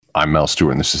I'm Mel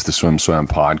Stewart, and this is the Swim Swam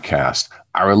podcast,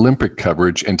 our Olympic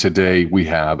coverage. And today we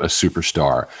have a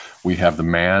superstar. We have the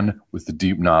man with the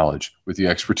deep knowledge, with the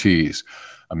expertise,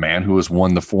 a man who has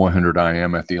won the 400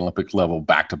 IM at the Olympic level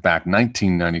back-to-back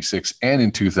 1996 and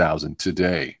in 2000.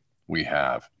 Today we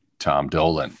have Tom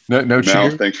Dolan. No Mel,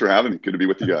 cheer? thanks for having me. Good to be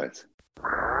with you guys.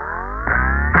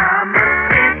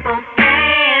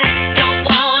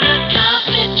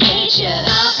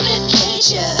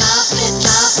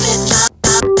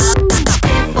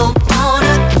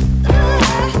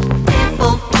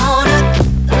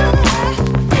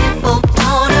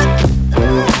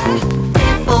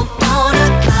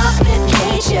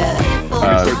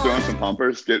 Start throwing some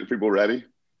pumpers, getting people ready.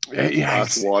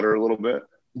 Glass water a little bit.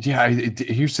 Yeah,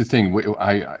 here's the thing.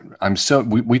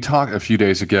 We talked a few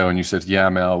days ago, and you said, "Yeah,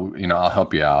 Mel, I'll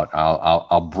help you out.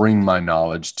 I'll bring my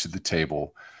knowledge to the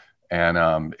table,"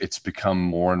 and it's become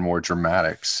more and more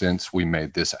dramatic since we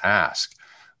made this ask.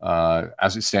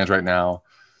 As it stands right now,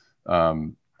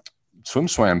 Swim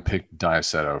Swam picked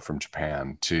Diaceto from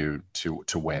Japan to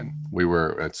win.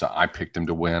 I picked him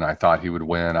to win. I thought he would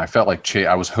win. I felt like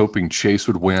I was hoping Chase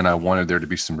would win. I wanted there to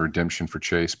be some redemption for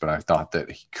Chase, but I thought that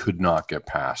he could not get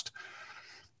past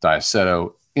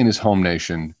Diaceto in his home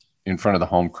nation, in front of the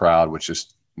home crowd, which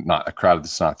is not a crowd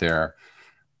that's not there.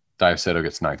 Diaceto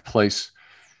gets ninth place.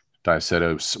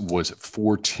 Diaceto was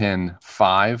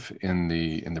 4:10.5 in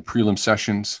the prelim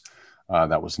sessions.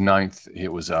 That was ninth.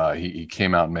 It was he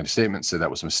came out and made a statement, said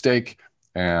that was a mistake.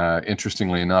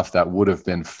 Interestingly enough, that would have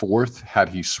been fourth had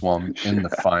he swum in the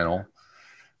final,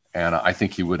 and I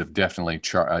think he would have definitely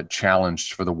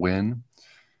challenged for the win.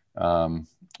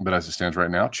 But as it stands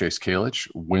right now, Chase Kalich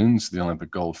wins the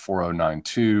Olympic gold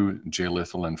 4:09.2. Jay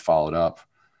Litherland followed up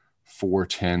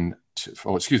 4:10.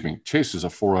 Chase is a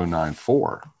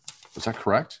 4:09.4. Was that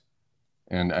correct?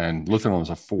 And Litherland was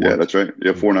a 4. Yeah, that's right.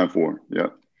 Yeah, 4:09.4. Yeah.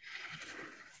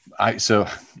 So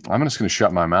I'm just going to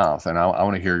shut my mouth, and I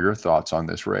want to hear your thoughts on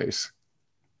this race.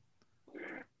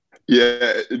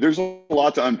 Yeah, there's a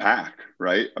lot to unpack,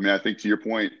 right? I mean, I think to your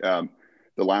point, the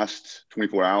last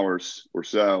 24 hours or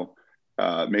so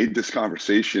made this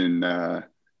conversation, I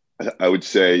would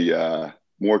say,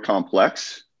 more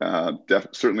complex.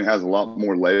 Certainly has a lot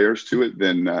more layers to it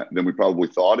than we probably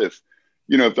thought. If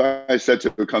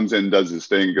Diaceto comes in, does his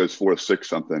thing, goes 4-6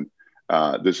 something.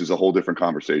 This is a whole different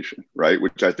conversation, right?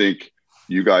 Which I think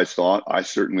you guys thought. I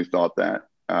certainly thought that.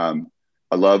 I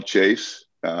love Chase.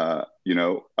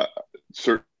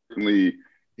 Certainly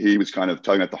he was kind of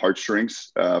tugging at the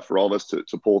heartstrings for all of us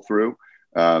to pull through.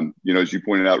 As you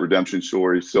pointed out, redemption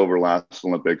story, silver last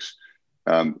Olympics,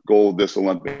 gold this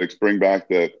Olympics, bring back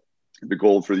the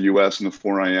gold for the U.S. in the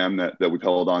 4IM that we've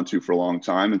held on to for a long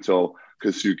time until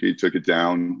Kasuke took it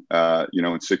down,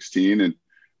 in 16. And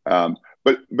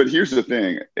But here's the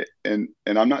thing, and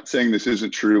I'm not saying this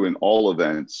isn't true in all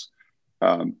events,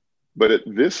 but at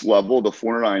this level, the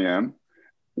 400 IM,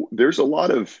 there's a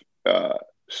lot of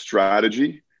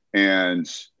strategy and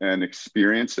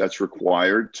experience that's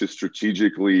required to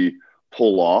strategically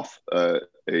pull off a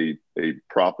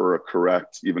proper, a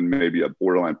correct, even maybe a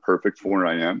borderline perfect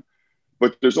 400 IM.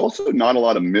 But there's also not a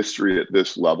lot of mystery at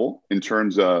this level in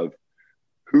terms of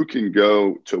who can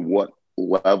go to what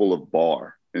level of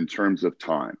bar in terms of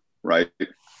time, right?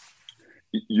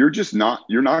 You're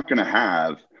not going to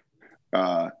have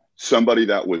somebody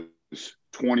that was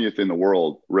 20th in the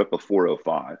world rip a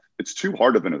 4:05. It's too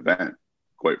hard of an event,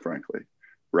 quite frankly,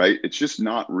 right? It's just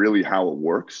not really how it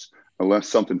works unless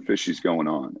something fishy's going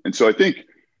on. And so I think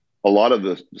a lot of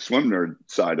the swim nerd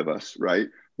side of us, right?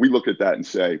 We look at that and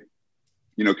say,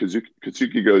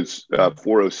 Katsuki goes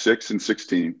 4:06 and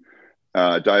 16.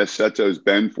 Diaceto's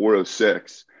been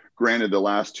 4:06. Granted, the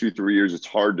last 2-3 years, it's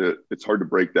hard to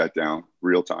break that down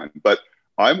real time. But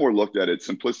I more looked at it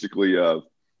simplistically of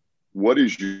what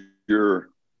is your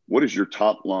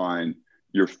top line,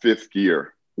 your fifth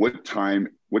gear? What time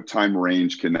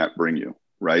range can that bring you,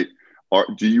 right?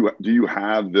 Do you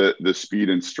have the speed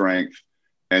and strength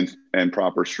and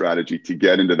proper strategy to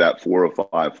get into that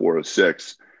 4:05,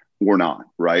 4:06 or not,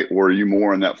 right? Or are you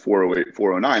more in that 4:08,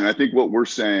 4:09? I think what we're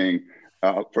saying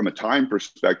from a time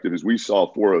perspective is we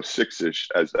saw 4:06-ish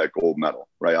as that gold medal,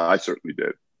 right? I certainly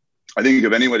did. I think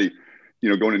if anybody,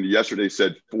 going into yesterday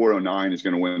said 4:09 is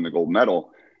going to win the gold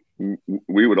medal,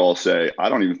 we would all say, I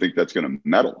don't even think that's going to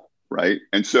medal, right?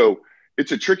 And so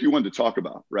it's a tricky one to talk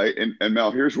about, right? And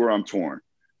Mel, here's where I'm torn,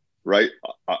 right?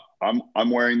 I'm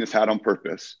wearing this hat on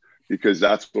purpose because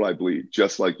that's what I believe,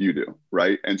 just like you do,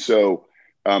 right? And so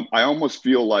I almost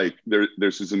feel like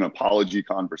this is an apology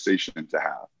conversation to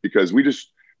have because we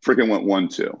just freaking went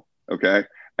 1-2. Okay.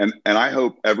 And I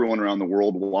hope everyone around the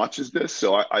world watches this.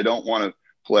 So I don't want to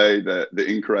play the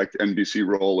incorrect NBC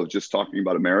role of just talking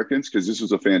about Americans, because this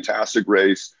was a fantastic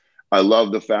race. I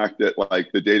love the fact that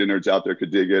like the data nerds out there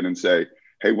could dig in and say,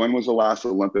 hey, when was the last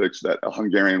Olympics that a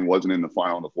Hungarian wasn't in the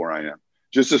final in the 4 IM?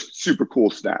 Just a super cool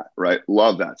stat, right?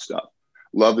 Love that stuff.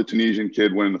 Love the Tunisian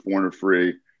kid winning the 400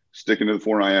 free, sticking to the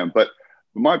 4 IM. But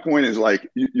my point is, like,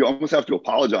 you almost have to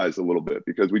apologize a little bit,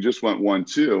 because we just went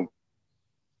 1-2.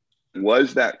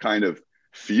 Was that kind of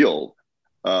feel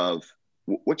of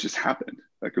what just happened?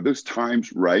 Like, are those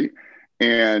times right?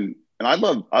 And I'd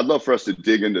love for us to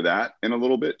dig into that in a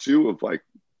little bit too, of like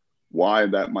why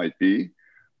that might be.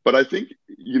 But I think,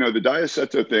 you know, the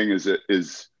Diaceto thing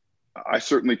is I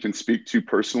certainly can speak to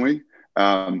personally,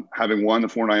 having won the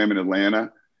 4 IM in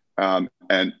Atlanta.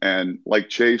 And like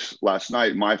Chase last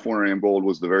night, my 4 IM gold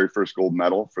was the very first gold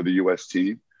medal for the US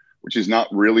team, which is not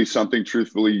really something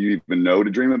truthfully you even know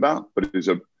to dream about, but it is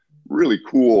a really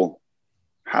cool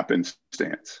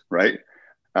happenstance, right?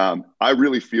 I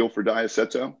really feel for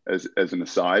Diaceto as an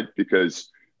aside, because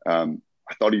I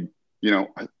thought he, you know,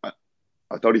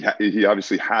 I thought he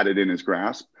obviously had it in his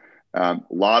grasp. A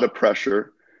lot of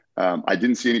pressure. I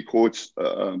didn't see any quotes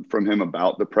from him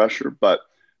about the pressure, but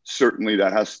certainly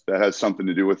that has something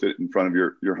to do with it in front of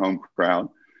your home crowd.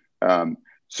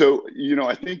 So, you know,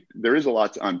 I think there is a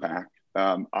lot to unpack.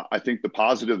 I think the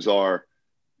positives are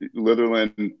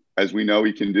Litherland, as we know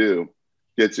he can do,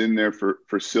 gets in there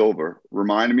for silver.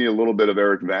 Reminded me a little bit of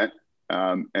Eric Vent,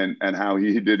 and how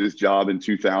he did his job in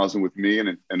 2000 with me and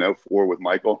in 04 with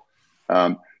Michael.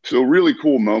 So a really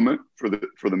cool moment for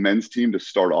the men's team to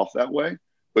start off that way.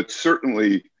 But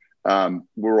certainly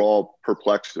we're all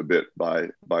perplexed a bit by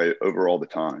overall the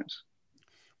times.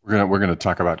 We're gonna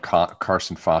talk about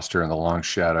Carson Foster and the long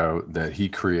shadow that he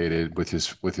created with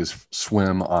his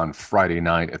swim on Friday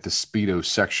night at the Speedo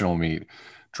sectional meet,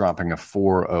 dropping a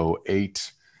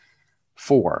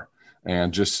 4:08.4.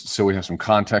 And just so we have some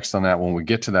context on that, when we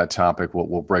get to that topic,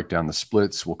 we'll break down the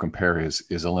splits. We'll compare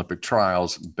his Olympic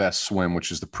trials best swim,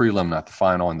 which is the prelim, not the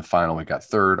final. In the final, we got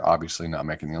third, obviously not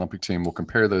making the Olympic team. We'll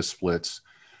compare those splits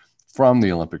from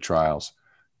the Olympic trials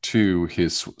to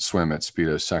his swim at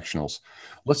Speedo sectionals.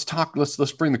 Let's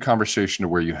bring the conversation to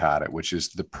where you had it, which is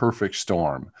the perfect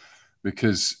storm,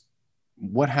 because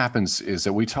what happens is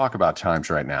that we talk about times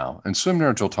right now, and swim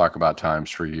nerds will talk about times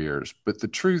for years, but the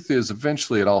truth is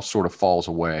eventually it all sort of falls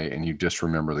away and you just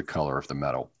remember the color of the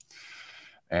medal.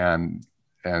 And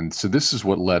so this is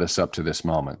what led us up to this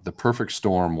moment. The perfect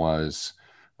storm was,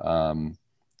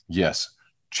 yes,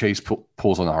 Chase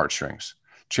pulls on the heartstrings.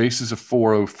 Chase is a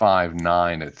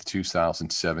 4:05.9 at the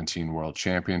 2017 World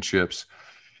Championships.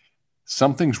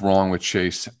 Something's wrong with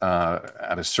Chase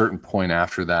at a certain point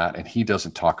after that, and he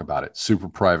doesn't talk about it. Super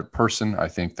private person. I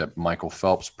think that Michael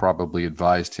Phelps probably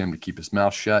advised him to keep his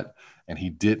mouth shut, and he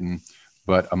didn't.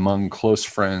 But among close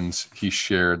friends, he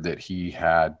shared that he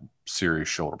had serious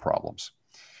shoulder problems.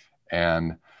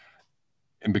 And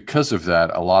because of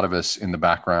that, a lot of us in the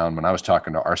background, when I was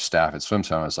talking to our staff at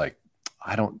SwimSun, I was like,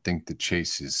 I don't think that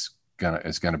Chase is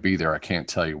gonna be there. I can't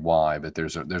tell you why, but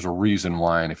there's a reason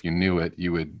why, and if you knew it,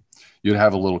 you'd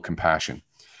have a little compassion.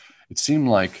 It seemed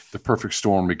like the perfect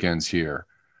storm begins here.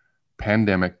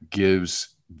 Pandemic gives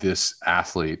this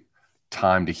athlete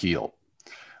time to heal.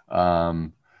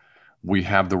 We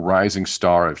have the rising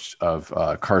star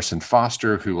of Carson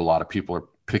Foster, who a lot of people are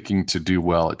picking to do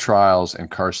well at trials, and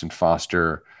Carson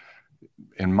Foster,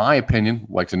 in my opinion,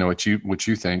 like to know what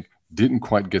you think, didn't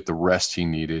quite get the rest he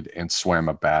needed and swam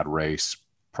a bad race,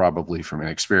 probably from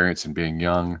inexperience and being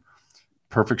young.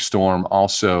 Perfect storm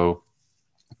also,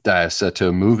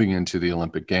 Diaceto moving into the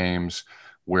Olympic Games,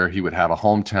 where he would have a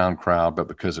hometown crowd, but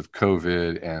because of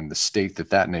COVID and the state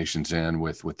that nation's in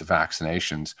with the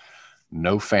vaccinations,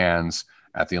 no fans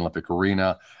at the Olympic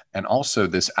arena. And also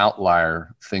this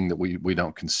outlier thing that we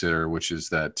don't consider, which is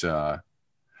that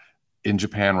in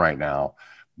Japan right now,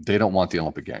 they don't want the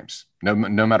Olympic Games.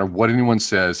 No matter what anyone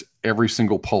says, every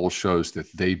single poll shows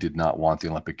that they did not want the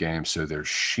Olympic Games. So there's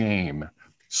shame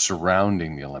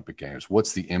surrounding the Olympic Games.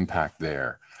 What's the impact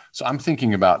there? So I'm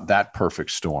thinking about that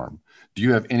perfect storm. Do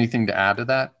you have anything to add to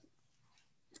that?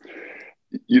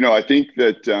 You know, I think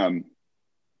that,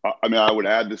 I would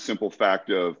add the simple fact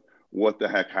of what the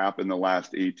heck happened the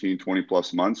last 18, 20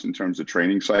 plus months in terms of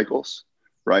training cycles,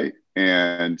 right?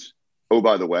 And, oh,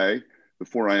 by the way, the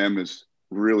 4 IM is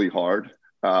really hard.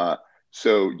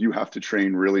 So you have to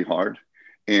train really hard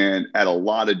and at a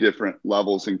lot of different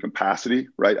levels and capacity,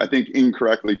 right? I think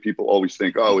incorrectly, people always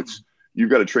think, oh, you've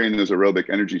got to train those aerobic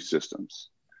energy systems,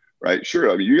 right? Sure.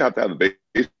 I mean, you have to have a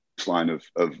baseline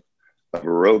of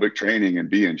aerobic training and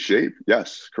be in shape.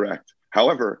 Yes, correct.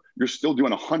 However, you're still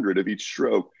doing 100 of each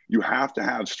stroke. You have to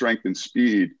have strength and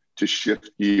speed to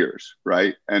shift gears,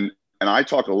 right? And I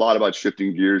talk a lot about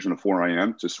shifting gears in a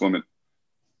 4IM to swim it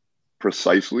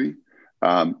precisely.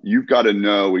 You've got to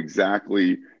know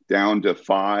exactly down to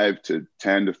 5 to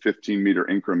 10 to 15 meter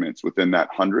increments within that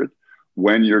 100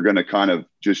 when you're going to kind of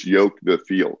just yoke the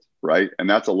field, right? And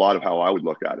that's a lot of how I would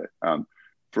look at it.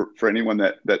 For anyone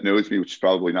that knows me, which is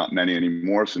probably not many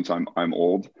anymore since I'm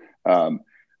old,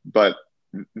 but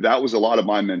that was a lot of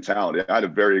my mentality. I had a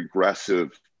very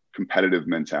aggressive, competitive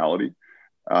mentality,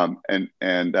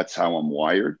 and that's how I'm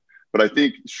wired. But I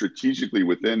think strategically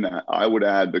within that, I would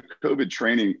add the COVID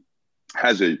training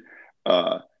has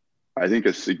I think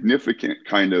a significant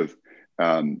kind of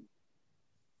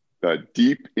a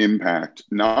deep impact,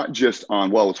 not just on,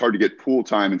 well, it's hard to get pool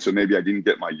time, and so maybe I didn't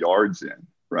get my yards in,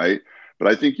 right? But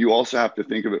I think you also have to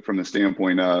think of it from the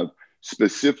standpoint of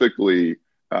specifically,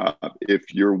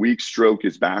 if your weak stroke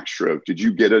is backstroke, did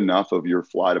you get enough of your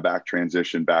fly to back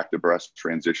transition, back to breast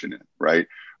transition in, right?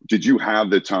 Did you have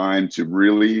the time to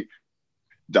really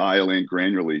dial in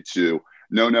granularly to,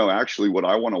 no, actually what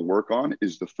I want to work on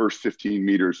is the first 15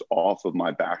 meters off of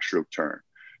my backstroke turn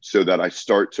so that I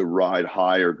start to ride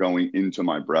higher going into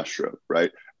my breaststroke,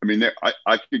 right? I mean,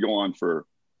 I could go on for,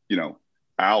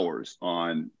 hours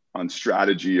on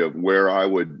strategy of where I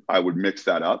would mix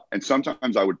that up. And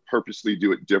sometimes I would purposely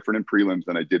do it different in prelims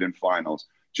than I did in finals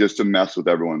just to mess with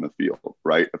everyone in the field,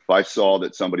 right? If I saw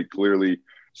that somebody clearly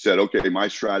said, okay, my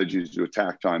strategy is to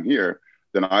attack time here,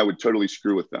 then I would totally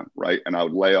screw with them, right? And I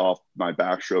would lay off my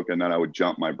backstroke and then I would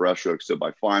jump my breaststroke. So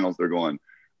by finals, they're going,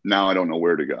 now I don't know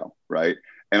where to go, right?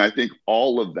 And I think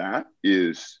all of that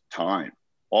is time.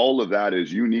 All of that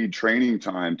is you need training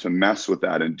time to mess with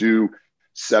that and do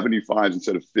 75s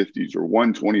instead of 50s or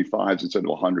 125s instead of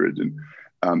 100s.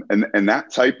 And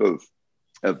that type of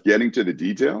getting to the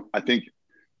detail, I think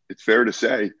it's fair to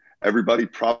say everybody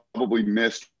probably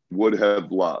missed, would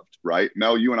have loved, right?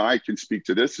 Mel, you and I can speak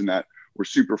to this and that we're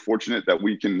super fortunate that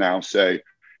we can now say,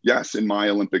 yes, in my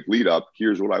Olympic lead up,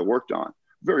 here's what I worked on.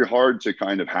 Very hard to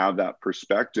kind of have that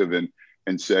perspective and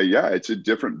say, yeah, it's a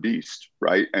different beast,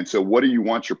 right? And so what do you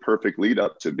want your perfect lead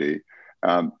up to be?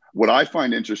 What I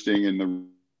find interesting in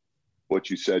what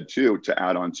you said too, to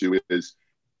add on to is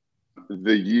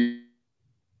the year,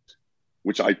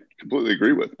 which I completely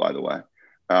agree with, by the way.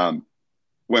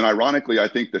 When ironically, I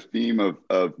think the theme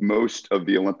of most of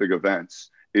the Olympic events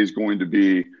is going to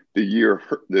be the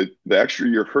extra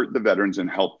year hurt the veterans and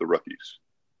helped the rookies,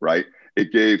 right?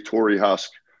 It gave Torrey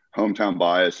Husk, hometown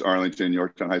bias, Arlington,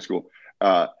 Yorktown High School.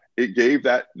 It gave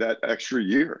that extra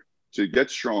year to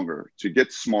get stronger, to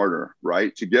get smarter,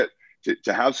 right? To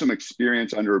have some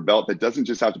experience under a belt that doesn't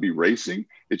just have to be racing.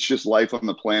 It's just life on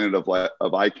the planet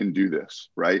of I can do this,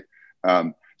 right?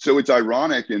 So it's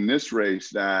ironic in this race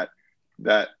that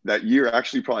year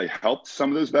actually probably helped some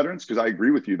of those veterans, because I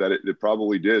agree with you that it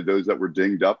probably did, those that were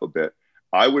dinged up a bit.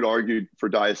 I would argue for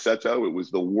Diaceto, it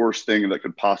was the worst thing that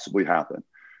could possibly happen,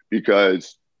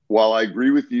 because while I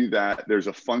agree with you that there's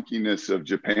a funkiness of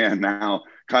Japan now,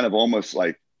 kind of almost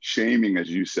like shaming, as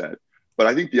you said. But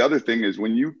I think the other thing is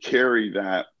when you carry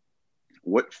that,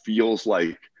 what feels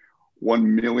like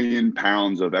 1 million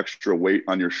pounds of extra weight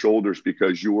on your shoulders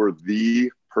because you're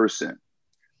the person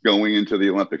going into the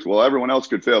Olympics. Well, everyone else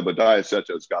could fail, but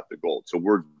Diaceto's got the gold. So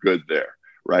we're good there,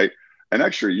 right? An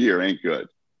extra year ain't good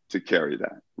to carry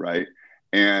that, right?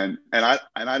 And I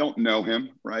don't know him,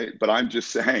 right? But I'm just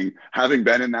saying, having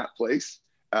been in that place,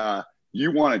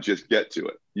 you want to just get to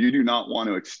it. You do not want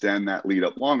to extend that lead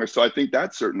up longer. So I think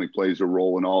that certainly plays a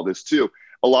role in all this too.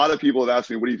 A lot of people have asked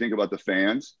me, what do you think about the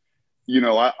fans?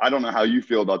 I don't know how you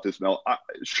feel about this, Mel.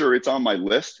 Sure, it's on my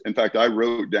list. In fact, I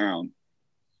wrote down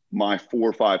my 4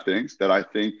 or 5 things that I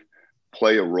think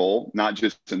play a role, not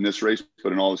just in this race,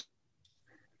 but in all this.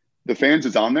 The fans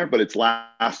is on there, but it's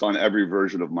last on every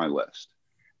version of my list.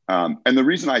 And the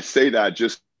reason I say that,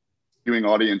 just doing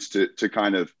audience to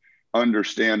kind of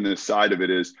understand this side of it,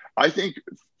 is I think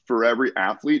for every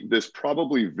athlete, this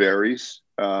probably varies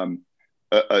a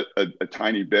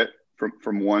tiny bit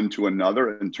from one to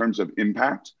another in terms of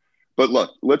impact. But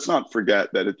look, let's not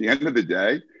forget that at the end of the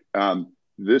day, I'm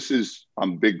a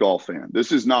big golf fan.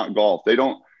 This is not golf. There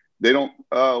was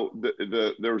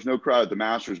no crowd at the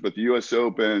Masters, but the US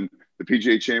Open, the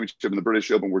PGA Championship, and the British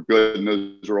Open were good. And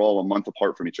those are all a month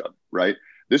apart from each other, right?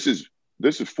 This is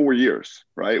 4 years,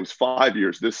 right? It was 5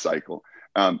 years this cycle.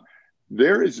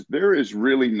 There is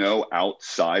really no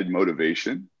outside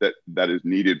motivation that is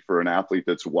needed for an athlete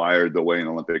that's wired the way an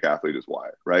Olympic athlete is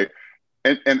wired, right?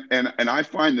 And I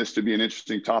find this to be an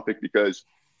interesting topic because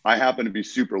I happen to be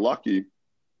super lucky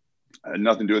Had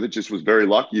nothing to do with it. Just was very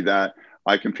lucky that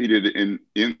I competed in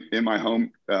my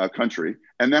home country,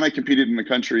 and then I competed in the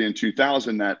country in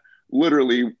 2000. That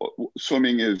literally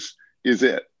swimming is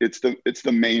it. It's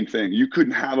the main thing. You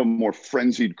couldn't have a more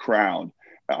frenzied crowd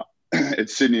at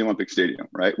Sydney Olympic Stadium,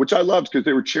 right? Which I loved because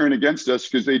they were cheering against us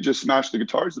because they just smashed the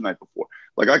guitars the night before.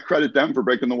 Like, I credit them for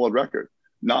breaking the world record,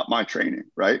 not my training,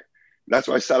 right? That's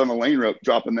why I sat on the lane rope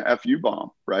dropping the FU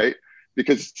bomb, right?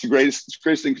 Because it's the greatest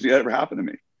thing that ever happened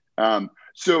to me.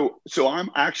 So I'm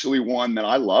actually one that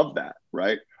I love that,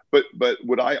 right? But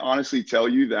would I honestly tell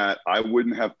you that I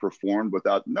wouldn't have performed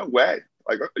without? No way.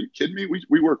 Like, are you kidding me?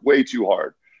 We work way too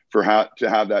hard to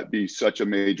have that be such a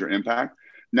major impact.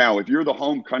 Now, if you're the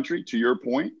home country, to your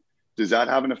point, does that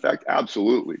have an effect?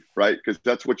 Absolutely, right? Because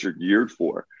that's what you're geared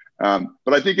for.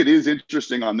 But I think it is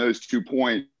interesting on those 2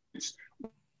 points,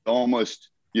 almost,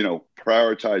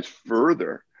 prioritize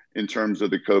further in terms of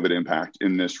the COVID impact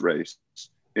in this race,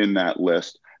 in that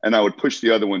list. And I would push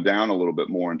the other one down a little bit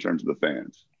more in terms of the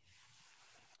fans.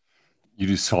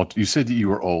 You said that you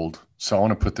were old. So I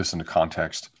want to put this into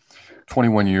context.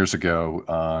 21 years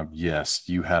ago, yes,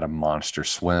 you had a monster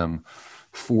swim,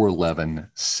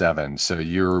 4:11.7. So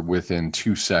you're within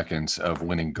 2 seconds of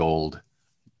winning gold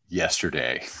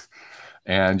yesterday.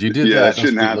 And you did that.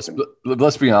 Shouldn't happen.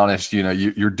 Let's be honest.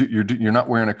 You're not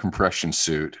wearing a compression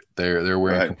suit. They're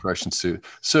wearing Right. a compression suit.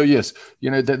 So yes,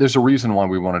 there's a reason why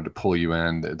we wanted to pull you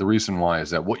in. The reason why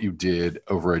is that what you did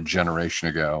over a generation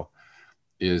ago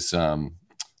is,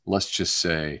 let's just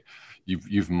say,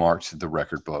 you've marked the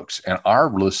record books, and our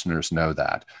listeners know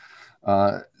that.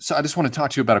 So I just want to talk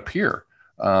to you about a peer.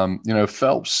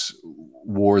 Phelps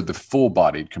wore the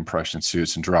full-bodied compression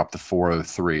suits and dropped the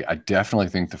 4:03. I definitely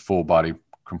think the full-body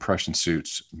compression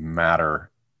suits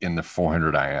matter in the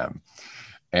 400 IM.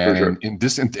 And For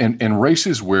sure. in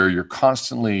races where you're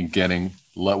constantly getting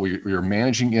low, you're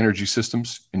managing energy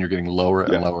systems and you're getting lower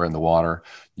and lower in the water,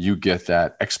 you get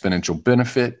that exponential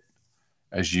benefit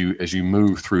as you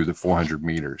move through the 400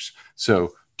 meters.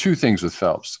 So 2 things with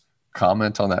Phelps.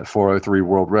 Comment on that 4:03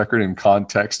 world record in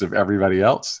context of everybody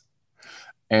else.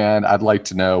 And I'd like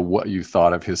to know what you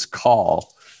thought of his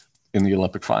call in the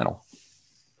Olympic final.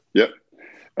 Yep.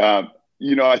 I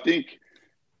think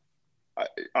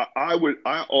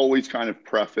I always kind of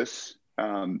preface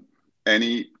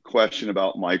any question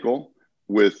about Michael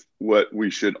with what we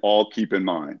should all keep in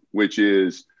mind, which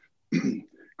is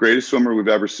greatest swimmer we've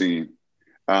ever seen.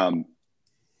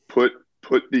 Put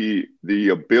the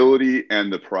ability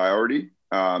and the priority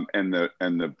and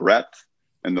the breadth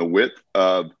and the width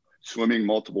of swimming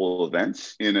multiple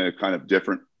events in a kind of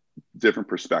different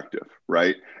perspective,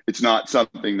 right? It's not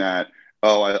something that,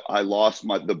 I lost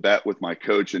the bet with my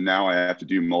coach and now I have to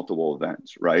do multiple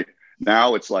events, right?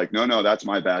 Now it's like, no, that's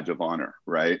my badge of honor,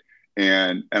 right?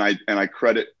 And I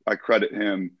credit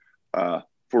him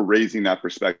for raising that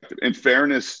perspective. In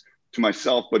fairness to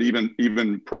myself, but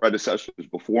even predecessors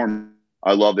before me,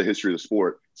 I love the history of the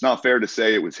sport. It's not fair to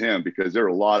say it was him because there are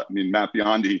a lot. I mean, Matt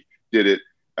Biondi did it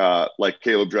like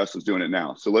Caleb Dress was doing it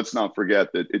now. So let's not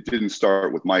forget that it didn't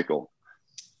start with Michael.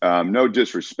 No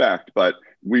disrespect, but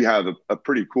we have a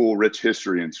pretty cool, rich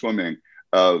history in swimming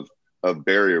of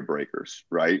barrier breakers,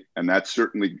 right? And that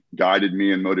certainly guided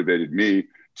me and motivated me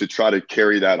to try to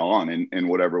carry that on in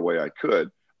whatever way I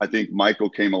could. I think Michael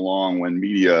came along when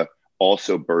media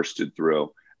also bursted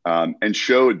through and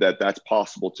showed that that's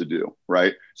possible to do,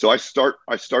 right? So I start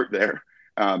there.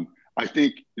 I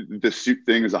think the suit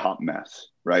thing is a hot mess,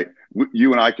 right?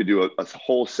 You and I could do a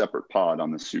whole separate pod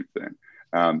on the suit thing.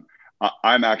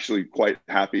 I'm actually quite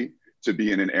happy to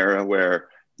be in an era where,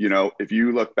 if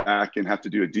you look back and have to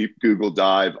do a deep Google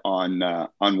dive on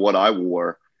what I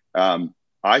wore,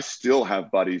 I still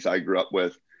have buddies I grew up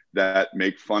with that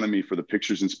make fun of me for the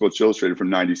pictures in Sports Illustrated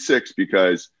from '96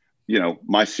 because,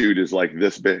 my suit is like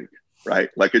this big, right?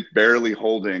 Like it's barely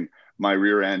holding my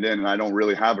rear end in, and I don't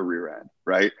really have a rear end,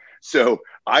 right? So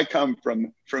I come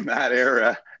from that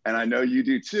era, and I know you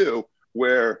do too,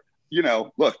 where,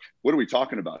 look, what are we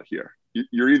talking about here?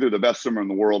 You're either the best swimmer in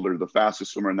the world or the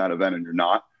fastest swimmer in that event, and you're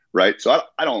not, right? So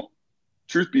I don't,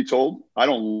 truth be told, I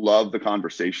don't love the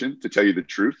conversation, to tell you the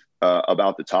truth,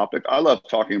 about the topic. I love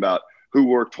talking about who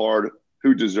worked hard,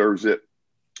 who deserves it,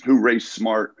 who raced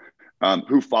smart,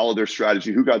 who followed their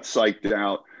strategy, who got psyched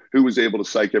out, who was able to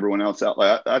psych everyone else out.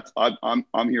 Like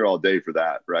I'm here all day for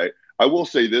that, right? I will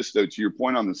say this though, to your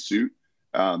point on the suit,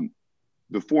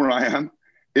 before I am,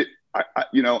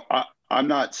 I'm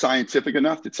not scientific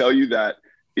enough to tell you that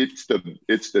it's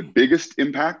the biggest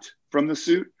impact from the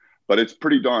suit, but it's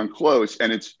pretty darn close,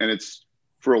 and it's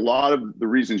for a lot of the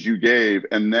reasons you gave,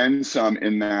 and then some,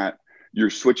 in that you're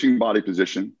switching body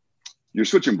position, you're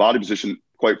switching body position,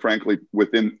 quite frankly,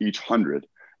 within each 100,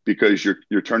 because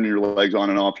you're turning your legs on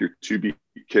and off, you're two beat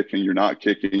kicking, you're not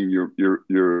kicking,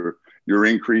 you're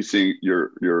increasing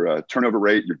your turnover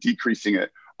rate, you're decreasing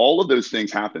it. All of those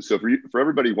things happen. So for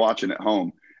everybody watching at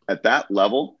home, at that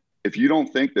level, if you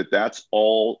don't think that that's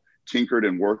all tinkered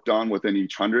and worked on within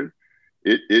each 100,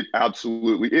 it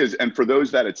absolutely is. And for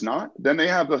those that it's not, then they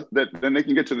then they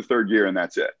can get to the third gear and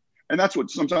that's it. And that's what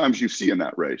sometimes you see in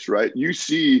that race, right? You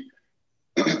see,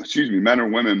 excuse me, men or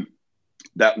women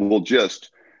that will just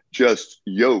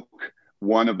yoke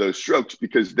one of those strokes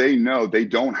because they know they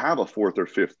don't have a fourth or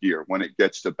fifth gear when it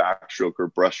gets to backstroke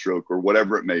or breaststroke or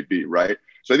whatever it may be, right?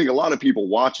 So I think a lot of people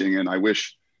watching, and I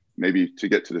wish maybe to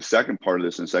get to the second part of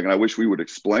this in a second, I wish we would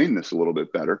explain this a little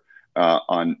bit better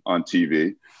on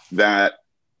TV, that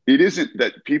it isn't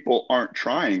that people aren't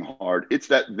trying hard. It's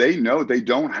that they know they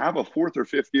don't have a fourth or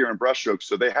fifth gear in breaststroke,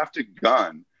 so they have to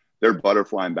gun their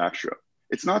butterfly and backstroke.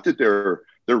 It's not that they're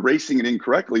racing it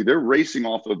incorrectly. They're racing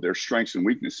off of their strengths and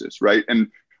weaknesses, right? And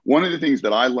one of the things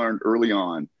that I learned early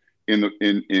on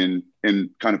in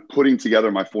kind of putting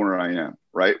together my 400 IM,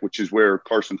 right, which is where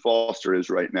Carson Foster is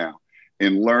right now,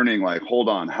 in learning, like, hold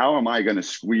on, how am I going to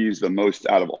squeeze the most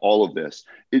out of all of this?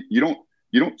 You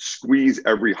don't squeeze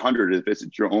every 100 if it's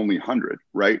your only 100,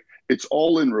 right? It's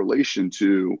all in relation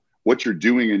to what you're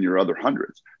doing in your other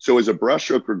hundreds. So as a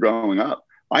breaststroker growing up,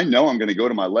 I know I'm going to go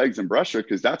to my legs and breaststroke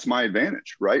because that's my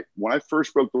advantage, right? When I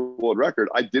first broke the world record,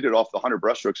 I did it off the 100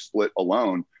 breaststroke split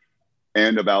alone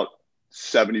and about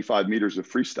 75 meters of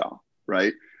freestyle,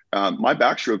 right? My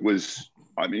backstroke was,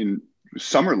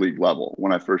 summer league level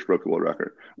when I first broke the world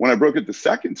record. When I broke it the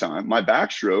second time, my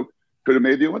backstroke could have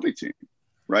made the Olympic team,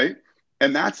 right?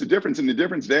 And that's the difference. And the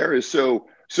difference there is so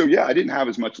yeah, I didn't have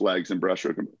as much legs in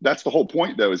breaststroke. That's the whole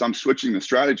point, though, is I'm switching the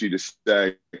strategy to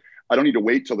say, I don't need to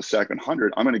wait till the second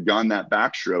 100. I'm going to gun that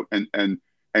backstroke and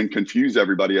confuse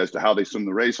everybody as to how they swim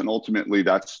the race. And ultimately,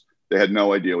 they had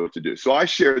no idea what to do. So I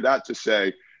share that to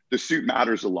say the suit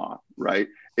matters a lot, right?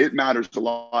 It matters a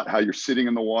lot how you're sitting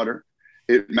in the water.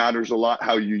 It matters a lot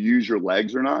how you use your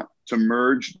legs or not. To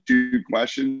merge two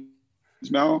questions,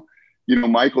 Mel,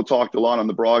 Michael talked a lot on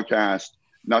the broadcast.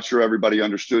 Not sure everybody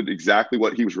understood exactly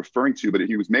what he was referring to, but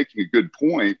he was making a good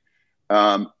point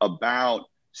about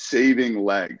saving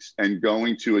legs and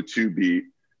going to a two beat.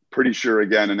 Pretty sure,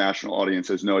 again, a national audience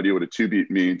has no idea what a two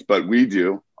beat means, but we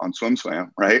do on Swim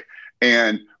Slam, right?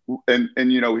 And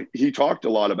he talked a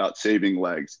lot about saving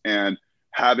legs and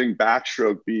having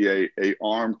backstroke be a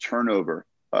arm turnover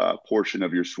portion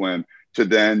of your swim to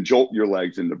then jolt your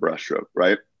legs into breaststroke,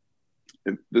 right?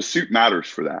 The suit matters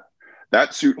for that.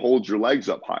 That suit holds your legs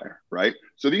up higher, right?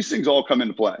 So these things all come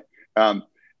into play.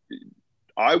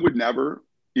 I would never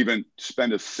even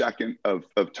spend a second of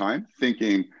time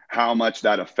thinking how much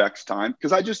that affects time,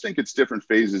 because I just think it's different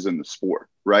phases in the sport,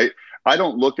 right? I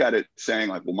don't look at it saying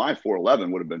like, well, my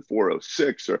 411 would have been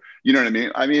 406, or, you know what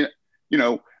I mean?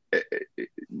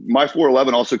 My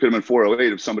 411 also could have been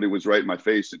 408 if somebody was right in my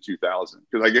face in 2000,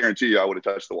 because I guarantee you I would have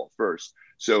touched the wall first.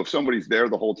 So if somebody's there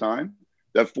the whole time,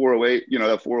 that 408,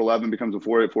 that 411 becomes a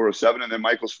 408, 407, and then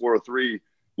Michael's 403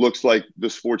 looks like the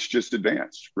sport's just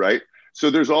advanced, right? So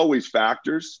there's always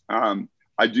factors. I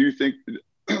do think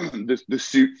the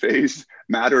suit phase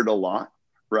mattered a lot,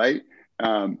 right?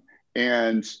 But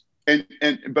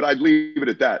I'd leave it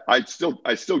at that. I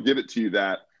still give it to you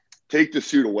that take the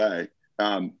suit away.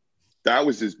 That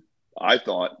was I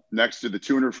thought, next to the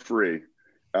 200 free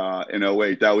in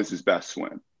 08, that was his best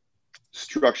swim.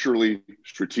 Structurally,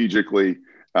 strategically,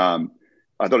 I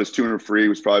thought his 200 free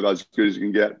was probably about as good as you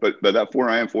can get. But that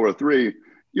 400 IM 403,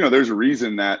 there's a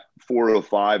reason that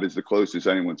 405 is the closest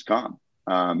anyone's come.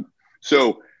 I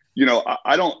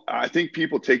think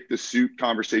people take the suit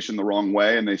conversation the wrong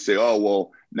way, and they say, oh,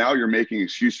 well, now you're making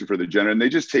excuses for the gender, and they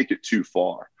just take it too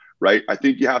far, right? I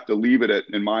think you have to leave it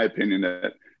in my opinion,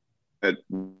 at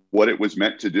what it was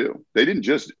meant to do. They didn't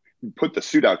just put the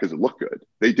suit out because it looked good.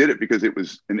 They did it because it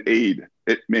was an aid.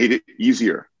 It made it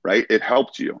easier, right? It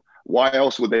helped you. Why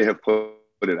else would they have put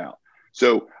it out?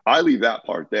 So I leave that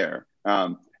part there.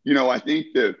 I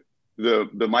think that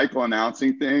the Michael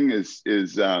announcing thing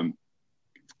is a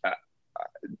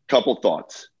couple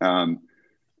thoughts.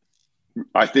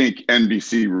 I think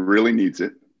NBC really needs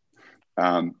it.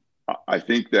 I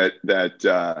think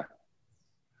that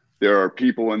there are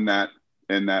people in that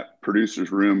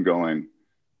producer's room going,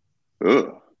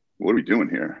 ugh, what are we doing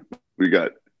here? We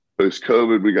got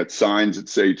post-COVID, we got signs that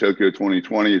say Tokyo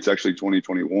 2020. It's actually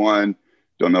 2021.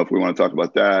 Don't know if we want to talk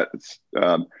about that. It's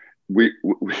we're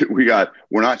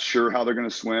not sure how they're going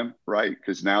to swim, right?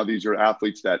 Because now these are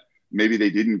athletes that maybe they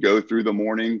didn't go through the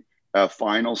morning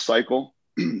final cycle,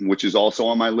 which is also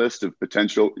on my list of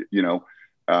potential,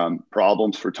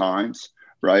 problems for times,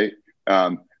 right?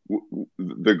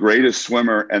 The greatest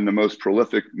swimmer and the most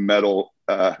prolific medal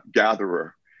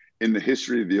gatherer in the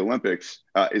history of the Olympics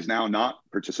is now not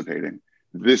participating.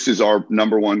 This is our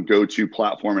number one go-to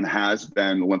platform and has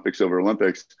been Olympics over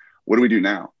Olympics. What do we do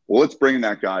now? Well, let's bring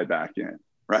that guy back in,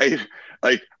 right?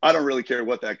 Like, I don't really care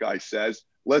what that guy says.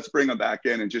 Let's bring him back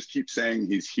in and just keep saying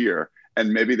he's here.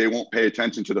 And maybe they won't pay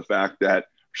attention to the fact that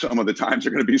some of the times are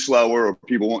going to be slower or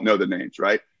people won't know the names,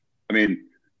 right? I mean,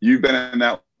 you've been in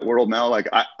that world now. Like,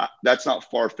 that's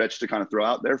not far-fetched to kind of throw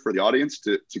out there for the audience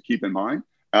to keep in mind.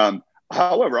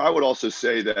 However, I would also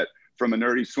say that from a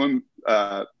nerdy swim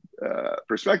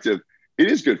perspective, it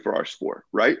is good for our sport,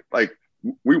 right? Like,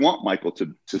 we want Michael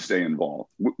to stay involved.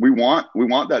 We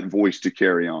want that voice to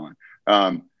carry on.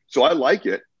 So I like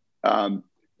it. I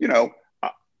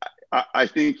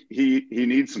think he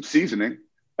needs some seasoning.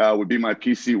 Would be my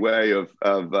PC way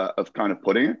of kind of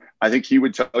putting it. I think he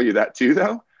would tell you that too,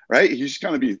 though, right? He's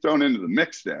kind of be thrown into the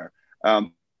mix there. I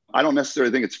don't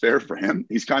necessarily think it's fair for him.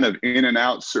 He's kind of in and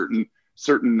out certain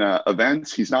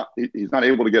events. He's not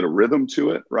able to get a rhythm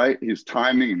to it, right? His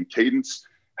timing and cadence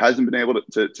hasn't been able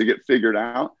to get figured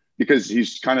out because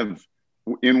he's kind of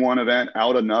in one event,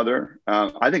 out another.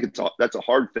 I think that's a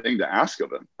hard thing to ask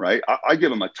of him, right? I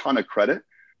give him a ton of credit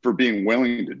for being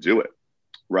willing to do it,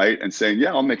 right? And saying,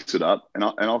 yeah, I'll mix it up and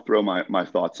I'll throw my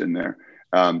thoughts in there.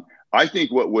 I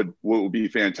think what would be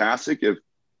fantastic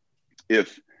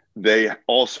if they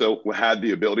also had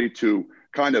the ability to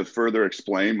kind of further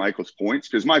explain Michael's points,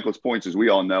 because Michael's points, as we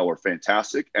all know, are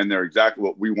fantastic and they're exactly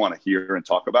what we want to hear and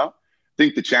talk about. I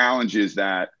think the challenge is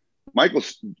that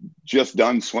Michael's just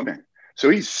done swimming. So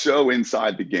he's so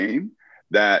inside the game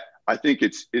that I think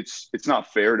it's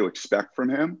not fair to expect from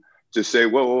him to say,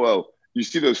 whoa, you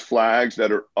see those flags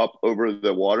that are up over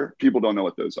the water? People don't know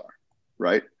what those are,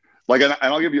 right? Like, and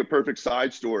I'll give you a perfect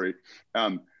side story.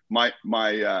 My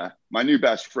new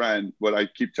best friend, what I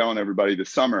keep telling everybody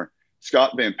this summer,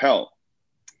 Scott Van Pelt,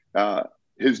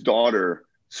 his daughter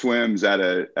swims at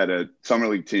a summer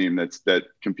league team that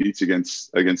competes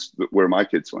against where my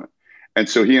kids swim. And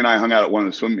so he and I hung out at one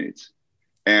of the swim meets,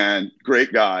 and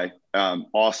great guy,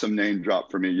 awesome name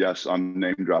drop for me. Yes, I'm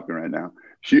name dropping right now.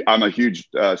 I'm a huge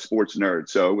sports nerd,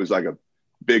 so it was like a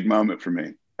big moment for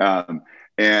me.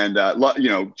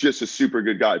 Just a super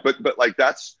good guy. But like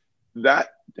that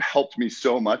helped me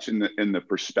so much in the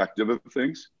perspective of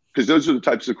things, because those are the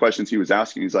types of questions he was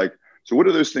asking. He's like, so what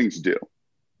do those things do?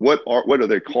 What are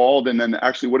they called? And then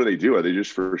actually, what do they do? Are they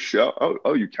just for show?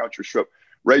 Oh, you count your stroke,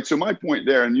 right? So my point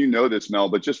there, and you know this, Mel,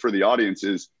 but just for the audience,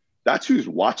 is that's who's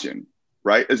watching,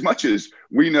 right? As much as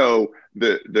we know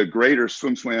the greater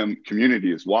swim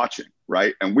community is watching,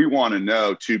 right? And we want to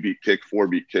know 2-beat kick,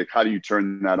 4-beat kick. How do you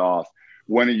turn that off?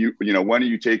 When are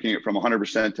you taking it from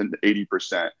 100% to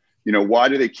 80%? Why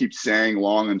do they keep saying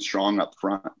long and strong up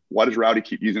front? Why does Rowdy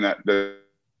keep using that?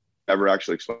 Ever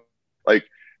actually explain? Like,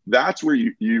 that's where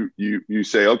you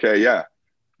say, okay, yeah,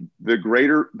 the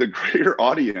greater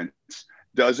audience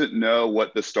doesn't know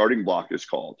what the starting block is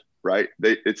called, right?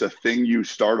 It's a thing you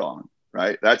start on,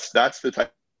 right? That's the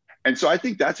type. And so I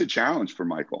think that's a challenge for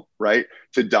Michael, right?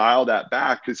 To dial that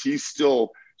back, because he's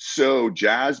still so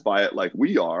jazzed by it like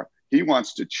we are. He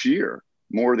wants to cheer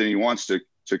more than he wants to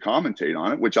commentate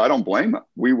on it, which I don't blame him.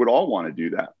 We would all want to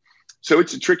do that. So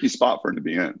it's a tricky spot for him to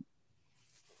be in.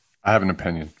 I have an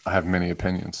opinion. I have many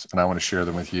opinions, and I want to share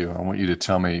them with you. I want you to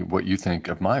tell me what you think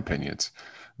of my opinions.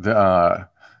 I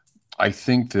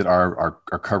think that our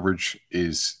coverage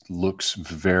looks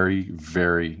very,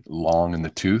 very long in the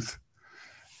tooth.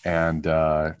 And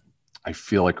I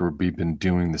feel like we've been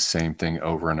doing the same thing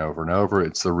over and over and over.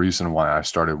 It's the reason why I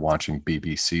started watching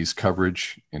BBC's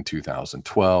coverage in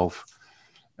 2012.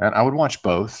 And I would watch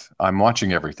both. I'm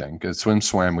watching everything, because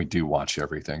Swim, we do watch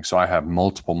everything. So I have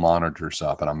multiple monitors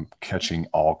up and I'm catching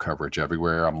all coverage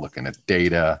everywhere. I'm looking at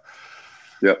data.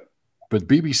 Yep. But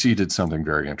BBC did something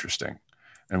very interesting.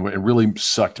 And it really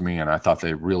sucked me in. I thought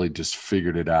they really just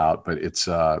figured it out. But it's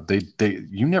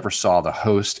you never saw the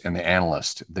host and the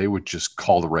analyst. They would just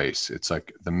call the race. It's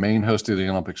like the main host of the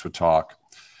Olympics would talk,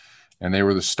 and they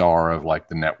were the star of like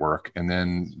the network. And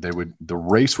then the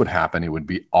race would happen. It would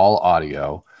be all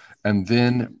audio. And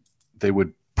then they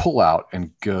would pull out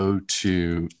and go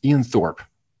to Ian Thorpe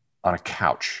on a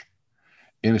couch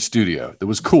in a studio that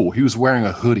was cool. He was wearing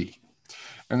a hoodie.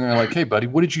 And they're like, hey, buddy,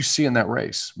 what did you see in that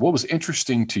race? What was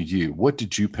interesting to you? What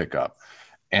did you pick up?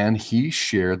 And he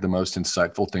shared the most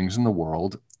insightful things in the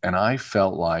world. And I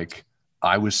felt like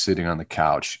I was sitting on the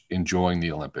couch enjoying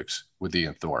the Olympics with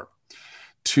Ian Thorpe.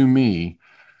 To me,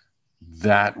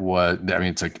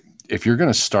 it's like if you're going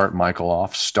to start Michael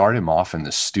off, start him off in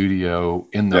the studio,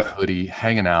 in the hoodie,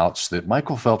 hanging out, so that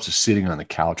Michael Phelps is sitting on the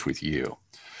couch with you.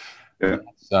 Yeah.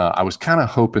 I was kind of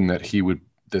hoping that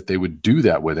they would do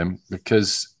that with him,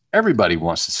 because everybody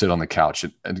wants to sit on the couch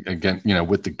and again,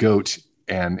 with the GOAT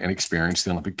and experience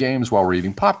the Olympic Games while we're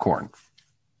eating popcorn.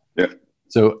 Yeah.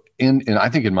 So I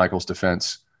think in Michael's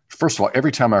defense, first of all,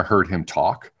 every time I heard him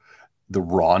talk, the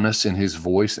rawness in his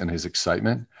voice and his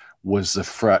excitement was a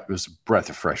breath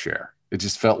of fresh air. It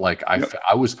just felt like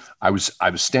I was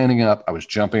standing up, I was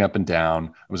jumping up and down,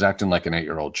 I was acting like an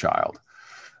 8-year-old child.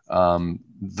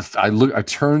 I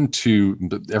turned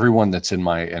to everyone that's in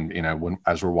my, and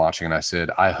as we're watching, and I said,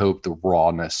 I hope the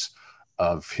rawness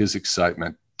of his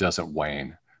excitement doesn't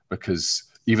wane, because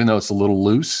even though it's a little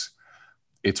loose,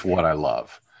 it's what I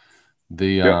love.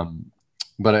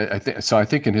 But I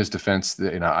think in his defense,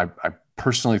 that, I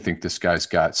personally think this guy's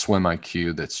got swim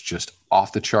IQ that's just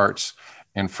off the charts.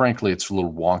 And frankly, it's a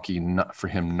little wonky for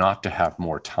him not to have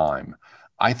more time.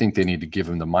 I think they need to give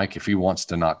him the mic. If he wants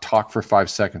to not talk for 5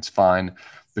 seconds, fine,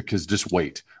 because just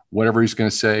wait. Whatever he's going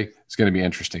to say, it's going to be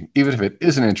interesting. Even if it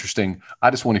isn't interesting,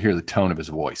 I just want to hear the tone of his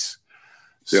voice.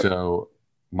 Yep. So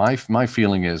my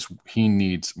feeling is he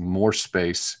needs more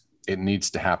space. It needs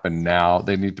to happen now.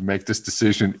 They need to make this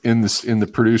decision in the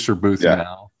producer booth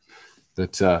now.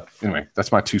 Anyway,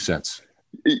 that's my 2 cents.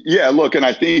 Yeah, look, and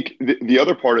I think the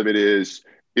other part of it is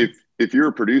if you're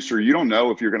a producer, you don't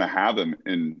know if you're going to have him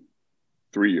in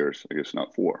 3 years, I guess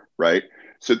not 4, right?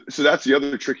 So that's the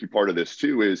other tricky part of this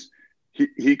too, is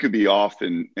he could be off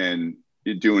and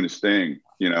doing his thing,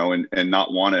 and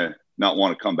not want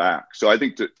to come back. So I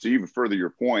think to even further your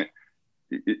point,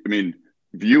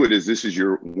 view it as this is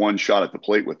your one shot at the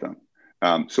plate with them.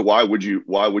 So why would you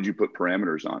put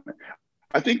parameters on it?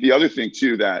 I think the other thing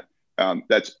too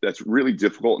that's really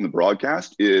difficult in the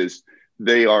broadcast is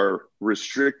they are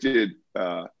restricted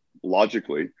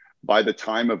logically by the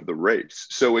time of the race.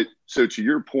 So to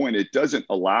your point, it doesn't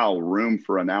allow room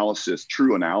for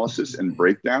true analysis and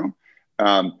breakdown,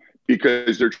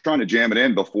 because they're trying to jam it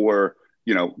in before,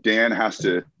 Dan has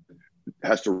to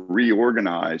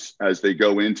reorganize as they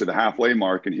go into the halfway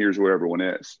mark, and here's where everyone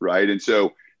is, right? And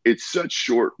so it's such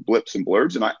short blips and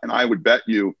blurbs. And I would bet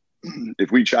you,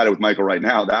 if we chatted with Michael right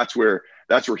now, that's where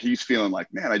he's feeling like,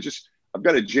 man, I've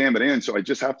got to jam it in. So I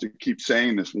just have to keep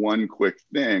saying this one quick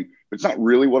thing. It's not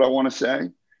really what I want to say,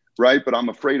 right? But I'm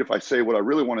afraid if I say what I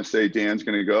really want to say, Dan's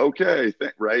going to go, okay,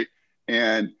 right?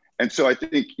 And so I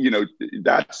think,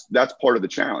 that's part of the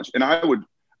challenge. And I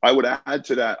would add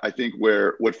to that, I think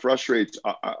what frustrates,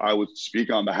 I would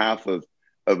speak on behalf of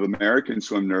American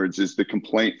swim nerds, is the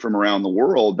complaint from around the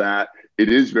world that it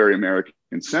is very American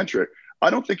centric. I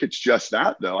don't think it's just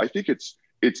that, though. I think it's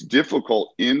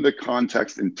difficult in the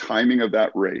context and timing of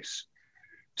that race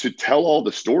to tell all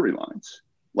the storylines.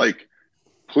 Like,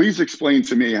 please explain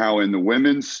to me how in the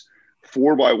women's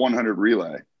 4x100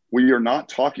 relay, we are not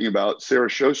talking about Sarah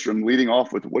Sjostrom leading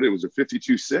off with what it was, a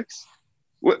 52.6.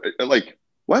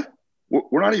 What?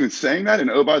 We're not even saying that.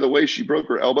 And oh, by the way, she broke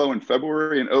her elbow in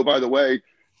February. And oh, by the way,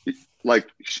 like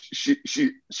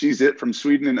she's it from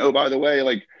Sweden. And oh, by the way,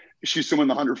 like she's swimming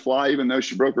the 100 fly, even though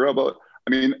she broke her elbow. I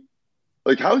mean,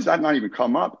 like, how does that not even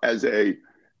come up as a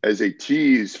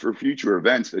tease for future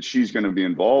events that she's going to be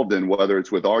involved in, whether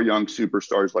it's with our young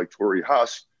superstars like Tori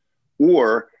Huss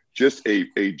or just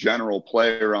a general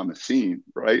player on the scene,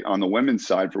 right? On the women's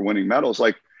side for winning medals,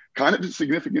 like kind of a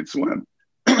significant swim,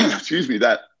 excuse me,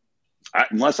 that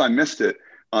unless I missed it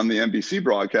on the NBC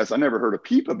broadcast, I never heard a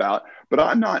peep about, but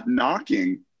I'm not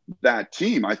knocking that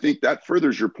team. I think that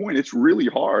furthers your point. It's really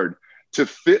hard to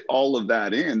fit all of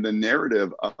that in. The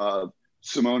narrative of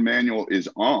Simone Manuel is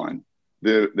on.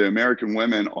 The American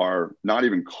women are not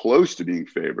even close to being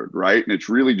favored, right? And it's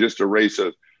really just a race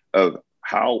of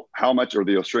how much are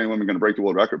the Australian women going to break the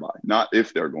world record by, not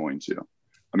if they're going to.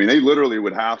 I mean, they literally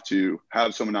would have to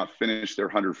have someone not finish their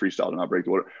 100 freestyle to not break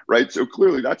the world, right? So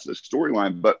clearly that's the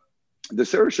storyline. But the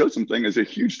Sarah Sjostrom thing is a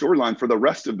huge storyline for the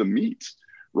rest of the meet,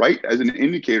 right? As an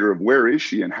indicator of where is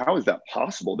she and how is that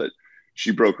possible that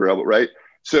she broke her elbow, right?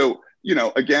 So,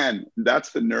 again,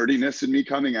 that's the nerdiness in me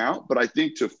coming out. But I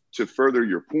think to further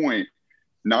your point,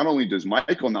 not only does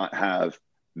Michael not have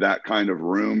that kind of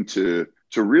room to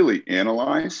really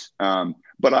analyze,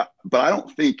 but I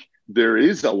don't think there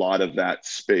is a lot of that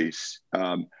space,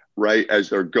 right, as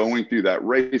they're going through that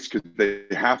race, because they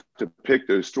have to pick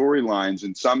those storylines,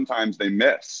 and sometimes they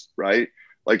miss, right?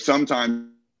 Like sometimes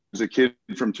a kid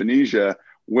from Tunisia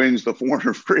wins the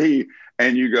 400 free,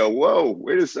 and you go, whoa,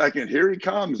 wait a second, here he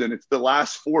comes, and it's the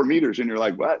last 4 meters, and you're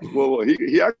like, what? Well,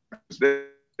 he was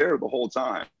there the whole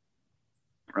time,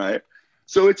 right?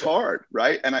 So it's hard,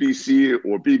 right? And BBC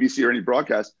or BBC or any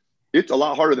broadcast, it's a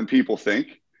lot harder than people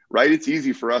think, right? It's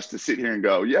easy for us to sit here and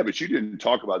go, yeah, but you didn't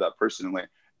talk about that personally,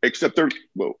 except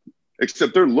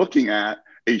they're looking at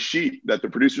a sheet that the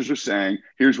producers are saying,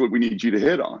 here's what we need you to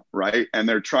hit on, right? And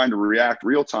they're trying to react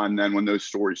real time then when those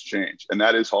stories change. And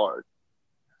that is hard.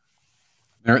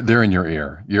 They're in your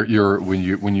ear.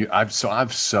 I've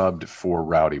subbed for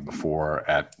Rowdy before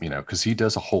at, because he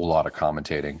does a whole lot of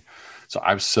commentating. So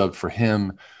I've subbed for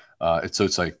him. It's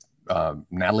like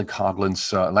Natalie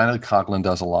Coughlin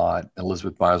does a lot.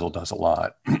 Elizabeth Beisel does a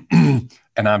lot. And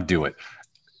I do it.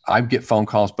 I get phone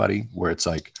calls, buddy, where it's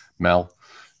like, Mel,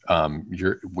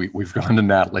 we've gone to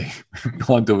Natalie,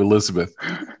 gone to Elizabeth.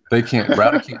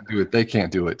 Rowdy can't do it. They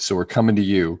can't do it. So we're coming to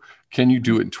you. Can you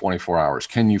do it in 24 hours?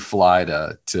 Can you fly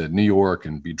to New York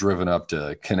and be driven up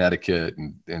to Connecticut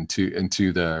and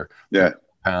into the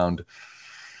pound?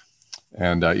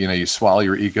 And, you swallow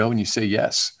your ego and you say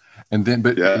yes. And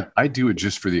then, I do it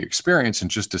just for the experience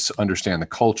and just to understand the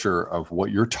culture of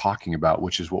what you're talking about,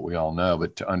 which is what we all know,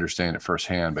 but to understand it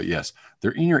firsthand. But yes,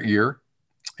 they're in your ear.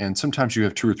 And sometimes you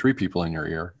have 2 or 3 people in your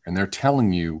ear and they're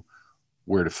telling you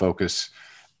where to focus.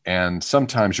 And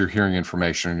sometimes you're hearing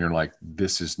information and you're like,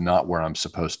 this is not where I'm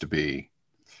supposed to be.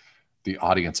 The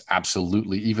audience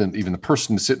absolutely, even the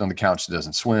person sitting on the couch that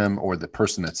doesn't swim, or the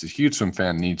person that's a huge swim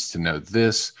fan, needs to know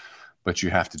this, but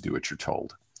you have to do what you're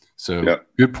told. So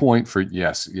Good point for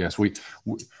yes.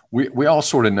 We all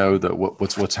sort of know that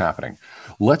what's happening.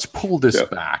 Let's pull this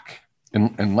back.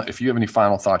 And if you have any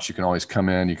final thoughts, you can always come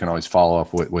in. You can always follow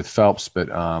up with Phelps, but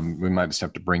we might just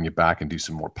have to bring you back and do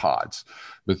some more pods.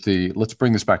 But let's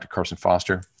bring this back to Carson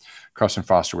Foster. Carson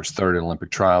Foster was 3rd at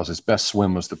Olympic trials. His best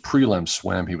swim was the prelim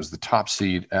swim. He was the top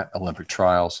seed at Olympic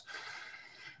trials.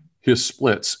 His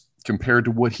splits compared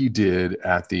to what he did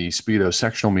at the Speedo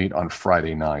sectional meet on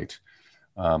Friday night.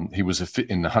 He was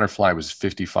in the 100 fly was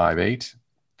 55.8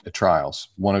 at trials,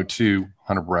 102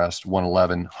 100 breast,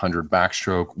 111 100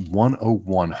 backstroke,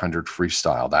 101 100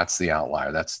 freestyle. That's the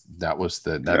outlier. That's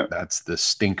the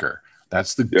stinker.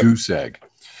 That's the goose egg.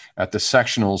 At the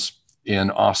sectionals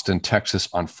in Austin, Texas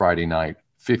on Friday night,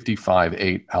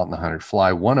 55.8 out in the 100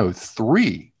 fly,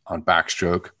 103 on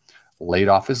backstroke, laid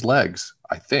off his legs,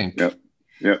 I think.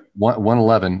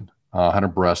 111 100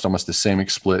 breast, almost the same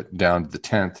split down to the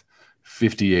 10th,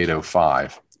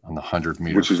 58.05 on the 100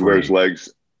 meter. Which is free. Where his legs.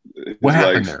 What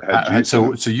happened there?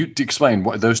 So you explain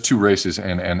those 2 races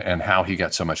and how he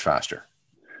got so much faster.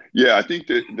 Yeah, I think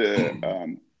that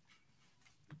the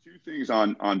 2 things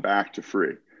on back to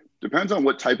free depends on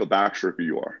what type of backstroker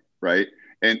you are, right?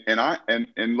 And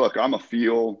look, I'm a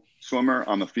feel swimmer.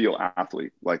 I'm a feel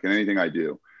athlete, like in anything I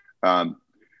do.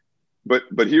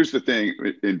 But here's the thing: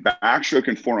 in backstroke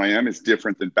and 4IM is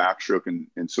different than backstroke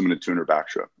and swimming a 200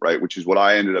 backstroke, right? Which is what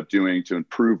I ended up doing to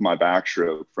improve my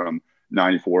backstroke from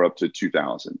 94 up to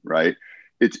 2000, right?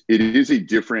 It is a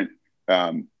different,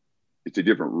 it's a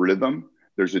different rhythm.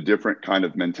 There's a different kind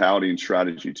of mentality and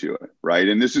strategy to it, right?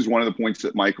 And this is one of the points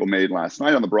that Michael made last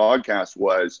night on the broadcast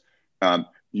was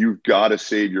you've got to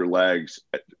save your legs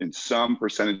in some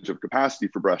percentage of capacity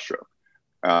for breaststroke.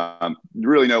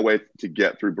 Really no way to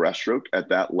get through breaststroke at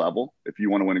that level if you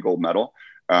want to win a gold medal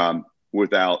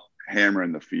without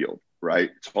hammering the field,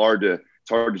 right? It's hard to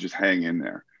just hang in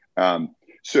there.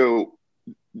 So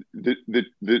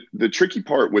the tricky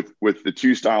part with the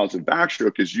 2 styles of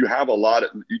backstroke is you have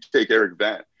you take Eric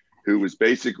Vent, who was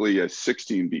basically a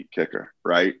 16 beat kicker,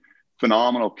 right?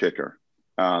 Phenomenal kicker.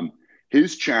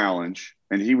 His challenge,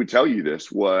 and he would tell you this,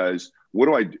 was what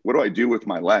do I do with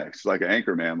my legs? Like an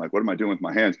anchor man, like what am I doing with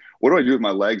my hands? What do I do with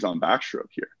my legs on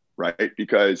backstroke here, right?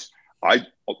 Because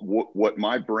what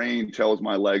my brain tells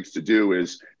my legs to do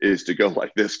is to go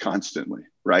like this constantly,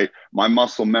 right? My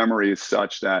muscle memory is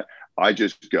such that I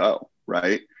just go,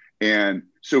 right? And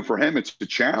so for him, it's a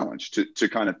challenge to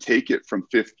kind of take it from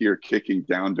 5th gear kicking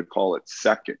down to call it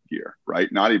 2nd gear,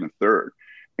 right? Not even 3rd,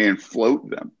 and float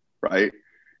them, right?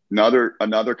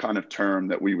 Another kind of term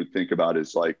that we would think about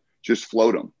is like, just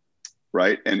float them,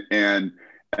 right? And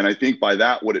I think by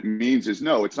that, what it means is,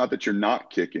 no, it's not that you're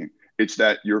not kicking. It's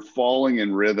that you're falling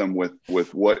in rhythm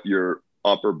with what your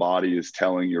upper body is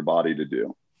telling your body to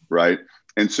do, right?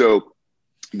 And so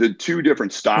the 2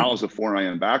 different styles of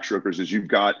 4IM backstrokers is you've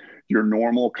got your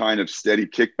normal kind of steady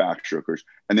kick backstrokers,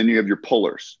 and then you have your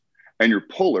pullers. And your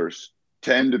pullers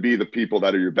tend to be the people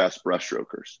that are your best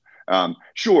breaststrokers.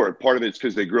 Sure, part of it's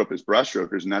because they grew up as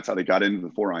breaststrokers and that's how they got into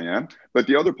the 4IM. But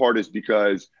the other part is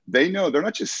because they know they're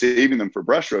not just saving them for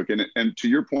breaststroke. And to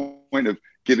your point of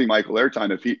giving Michael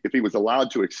airtime, if he was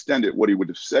allowed to extend it, what he would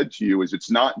have said to you is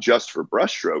it's not just for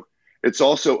breaststroke. It's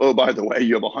also, oh, by the way,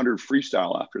 you have 100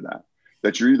 freestyle after that.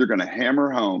 that you're either going to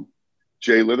hammer home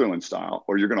Jay Litherland style,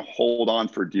 or you're going to hold on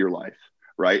for dear life,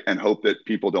 right? And hope that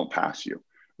people don't pass you,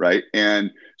 right?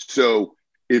 And so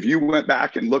if you went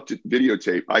back and looked at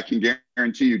videotape, I can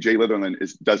guarantee you Jay Litherland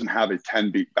doesn't have a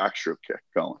 10-beat backstroke kick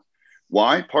going.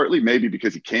 Why? Partly maybe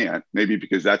because he can't, maybe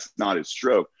because that's not his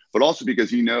stroke, but also because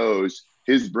he knows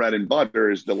his bread and butter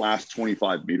is the last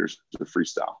 25 meters of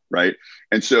freestyle, right?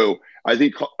 And so I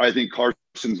think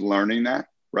Carson's learning that,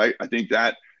 right? I think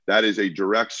that is a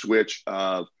direct switch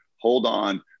of, hold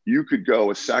on, you could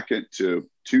go a second to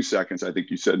 2 seconds, I think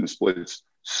you said in the splits,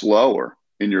 slower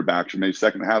in your backstroke, maybe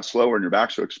second and a half slower in your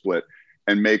backstroke split,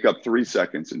 and make up 3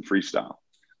 seconds in freestyle,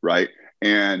 right?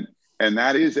 And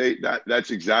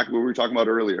that's exactly what we were talking about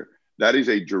earlier. That is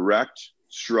a direct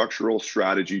structural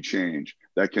strategy change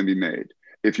that can be made.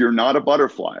 If you're not a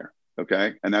butterflyer,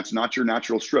 okay, and that's not your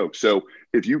natural stroke. So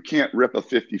if you can't rip a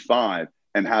 55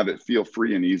 and have it feel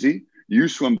free and easy, you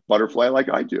swim butterfly like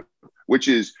I do, which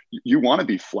is you want to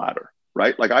be flatter,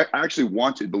 right? Like I actually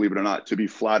wanted, believe it or not, to be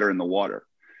flatter in the water,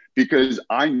 because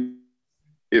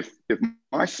if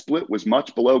my split was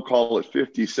much below, call it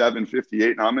 57,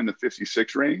 58, and I'm in the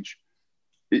 56 range,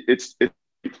 it's a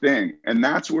thing. And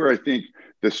that's where I think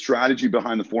the strategy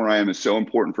behind the 4IM is so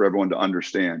important for everyone to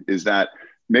understand, is that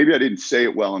maybe I didn't say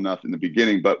it well enough in the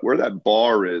beginning, but where that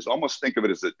bar is, almost think of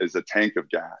it as a tank of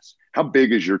gas. How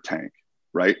big is your tank,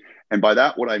 right? And by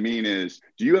that, what I mean is,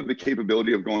 do you have the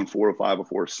capability of going 405 or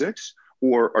 406,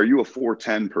 or are you a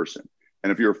 410 person?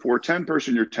 And if you're a 410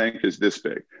 person, your tank is this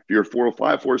big. If you're a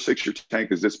 405, 406, your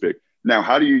tank is this big. Now,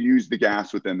 how do you use the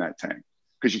gas within that tank?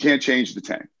 Because you can't change the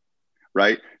tank,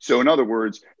 right? So in other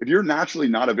words, if you're naturally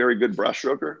not a very good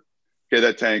breaststroker, okay,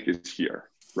 that tank is here,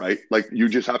 right? Like you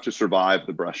just have to survive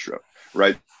the breaststroke,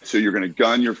 right? So you're going to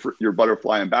gun your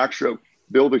butterfly and backstroke,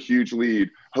 build a huge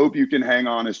lead, hope you can hang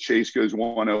on as Chase goes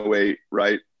 108,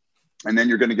 right? And then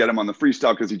you're going to get him on the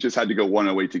freestyle because he just had to go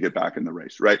 108 to get back in the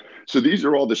race, right? So these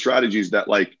are all the strategies that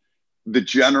like the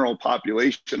general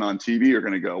population on TV are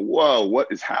going to go, whoa, what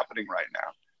is happening right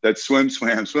now? That swim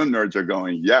nerds are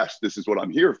going, yes, this is what I'm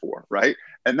here for, right?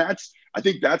 And I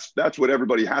think that's what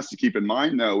everybody has to keep in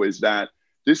mind, though, is that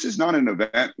this is not an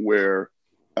event where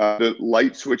the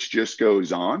light switch just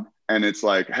goes on and it's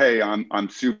like, hey, I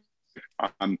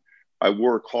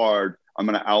work hard, I'm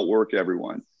going to outwork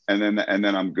everyone, and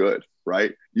then I'm good,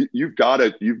 right? You've got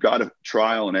to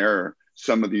trial and error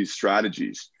some of these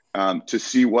strategies to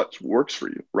see what works for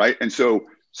you, right? And so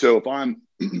if I'm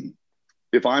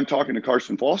talking to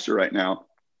Carson Foster right now,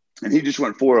 and he just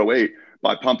went 408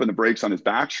 by pumping the brakes on his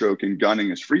backstroke and gunning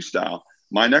his freestyle,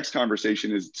 my next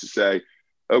conversation is to say,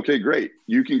 okay, great,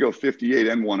 you can go 58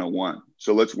 and 101.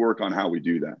 So let's work on how we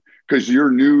do that, because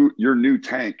your new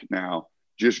tank now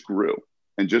just grew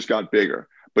and just got bigger.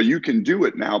 But you can do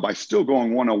it now by still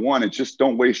going 101 and just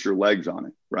don't waste your legs on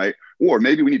it, right? Or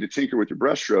maybe we need to tinker with your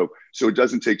breaststroke so it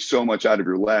doesn't take so much out of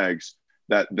your legs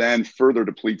that then further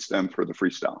depletes them for the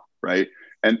freestyle, right?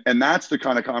 And that's the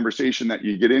kind of conversation that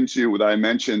you get into, that I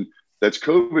mentioned, that's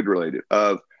COVID related,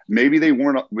 of maybe they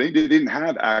didn't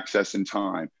have access in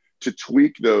time to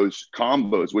tweak those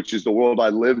combos, which is the world I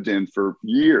lived in for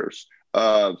years.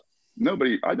 I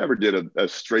never did a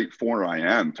straight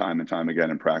 4IM time and time again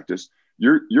in practice.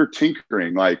 You're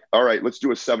tinkering, like, all right, let's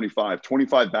do a 75,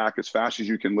 25 back as fast as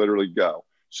you can literally go,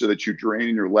 so that you're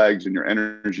draining your legs and your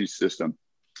energy system.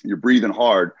 You're breathing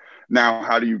hard. Now,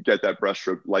 how do you get that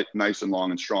breaststroke nice and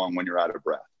long and strong when you're out of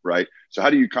breath, right? So how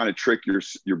do you kind of trick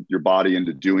your body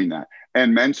into doing that?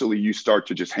 And mentally, you start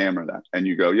to just hammer that and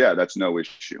you go, yeah, that's no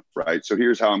issue, right? So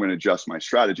here's how I'm going to adjust my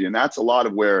strategy. And that's a lot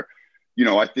of where,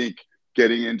 I think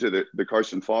getting into the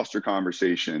Carson Foster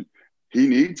conversation, he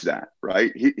needs that,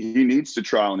 right? He needs to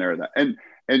trial and error that. And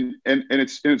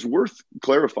it's worth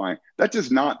clarifying. That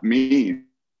does not mean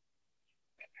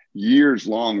years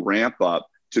long ramp up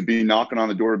to be knocking on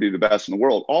the door to be the best in the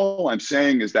world. All I'm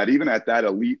saying is that even at that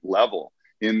elite level,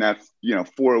 in that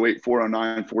 408,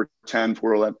 409, 410,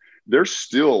 411, they're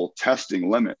still testing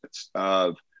limits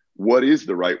of what is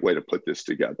the right way to put this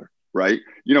together, right?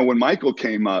 When Michael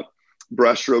came up,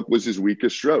 breaststroke was his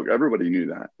weakest stroke. Everybody knew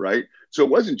that, right? So it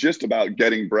wasn't just about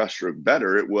getting breaststroke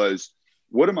better. It was,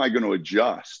 what am I going to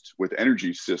adjust with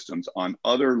energy systems on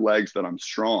other legs that I'm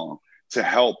strong to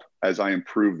help as I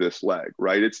improve this leg,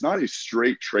 right? It's not a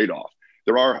straight trade-off.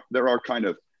 There are kind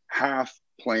of half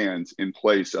plans in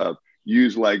place of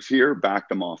use legs here, back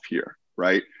them off here,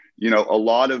 right? A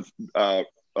lot of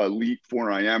elite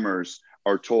 4IMers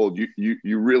are told you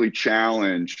really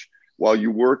challenge while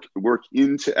you work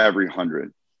into every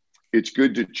 100. It's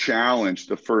good to challenge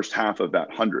the first half of that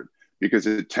 100 because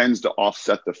it tends to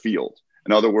offset the field.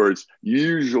 In other words,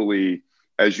 usually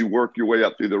as you work your way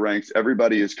up through the ranks,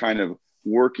 everybody is kind of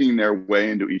working their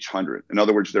way into each 100. In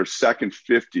other words, their second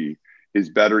 50 is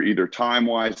better either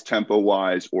time-wise,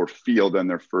 tempo-wise, or feel than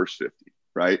their first 50,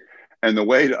 right? And the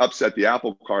way to upset the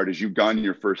apple cart is you gun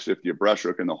your first 50 of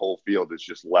breaststroke and the whole field is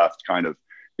just left kind of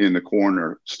in the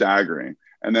corner, staggering.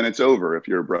 And then it's over if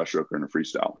you're a breaststroker and a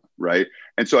freestyle, right?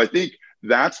 And so I think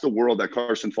that's the world that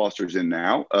Carson Foster's in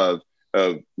now, of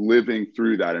living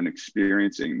through that and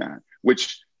experiencing that,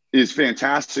 which is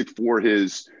fantastic for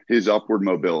his upward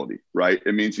mobility, right?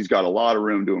 It means he's got a lot of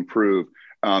room to improve.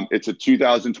 It's a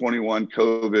 2021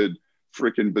 COVID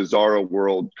freaking bizarro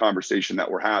world conversation that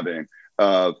we're having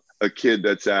of a kid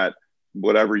that's at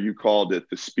whatever you called it,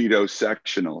 the Speedo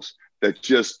sectionals, that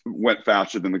just went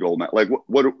faster than the gold medal. Like,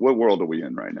 what world are we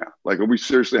in right now? Like, are we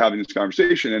seriously having this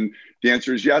conversation? And the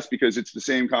answer is yes, because it's the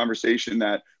same conversation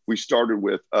that we started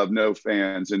with of no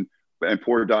fans and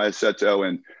poor Diaceto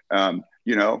and,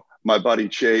 you know, my buddy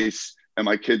Chase and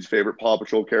my kid's favorite Paw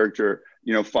Patrol character,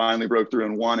 you know, finally broke through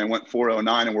and won and went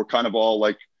 409. And we're kind of all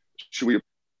like, should we,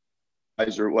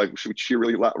 or like, should we cheer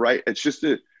really loud? Right. It's just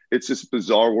it's this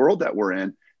bizarre world that we're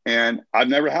in. And I've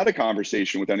never had a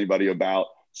conversation with anybody about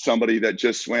somebody that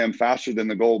just swam faster than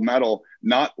the gold medal,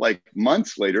 not like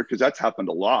months later, because that's happened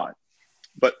a lot,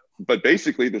 but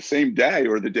basically the same day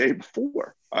or the day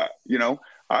before. You know,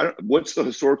 what's the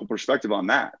historical perspective on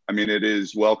that? I mean, it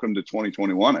is welcome to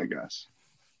 2021, I guess.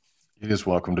 It is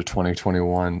welcome to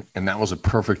 2021. And that was a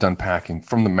perfect unpacking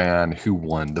from the man who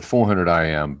won the 400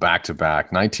 IM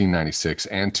back-to-back 1996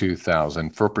 and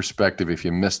 2000. For perspective, if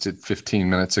you missed it 15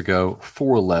 minutes ago,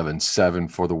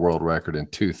 4:11.7 for the world record in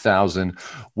 2000,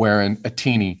 wearing a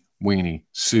teeny weeny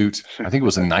suit. I think it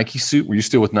was a Nike suit. Were you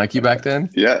still with Nike back then?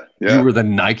 Yeah. You were the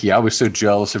Nike. I was so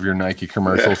jealous of your Nike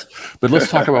commercials. Yeah. But let's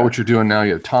talk about what you're doing now.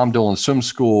 You have Tom Dolan Swim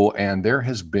School, and there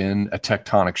has been a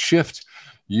tectonic shift.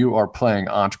 You are playing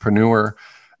entrepreneur.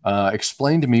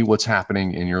 Explain to me what's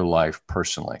happening in your life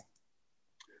personally.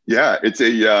 Yeah, it's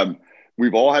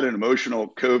we've all had an emotional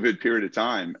COVID period of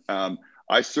time.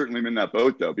 I certainly am in that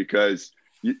boat though, because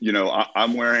you know,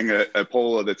 I'm wearing a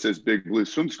polo that says Big Blue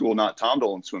Swim School, not Tom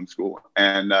Dolan Swim School.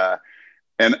 And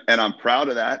I'm proud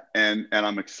of that. And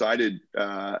I'm excited,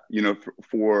 you know,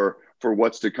 for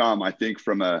what's to come. I think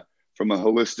from a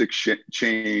holistic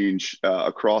change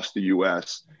across the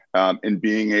U.S. And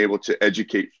being able to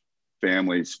educate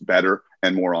families better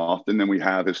and more often than we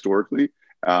have historically,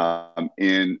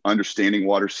 in understanding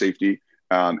water safety,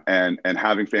 and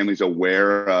having families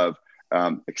aware of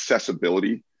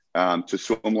accessibility to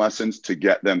swim lessons to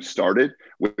get them started,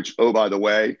 which, oh, by the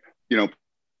way, you know,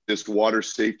 this water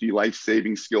safety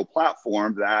life-saving skill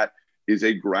platform, that is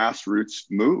a grassroots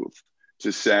move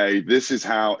to say, this is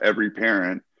how every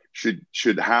parent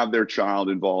should have their child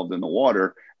involved in the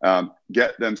water,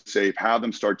 get them safe, have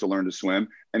them start to learn to swim.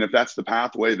 And if that's the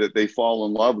pathway that they fall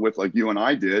in love with, like you and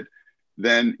I did,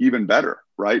 then even better,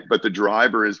 right? But the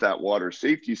driver is that water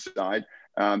safety side.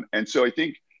 And so I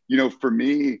think, you know, for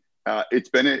me, it's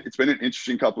been an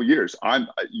interesting couple of years.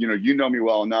 You know me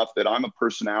well enough that I'm a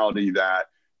personality that,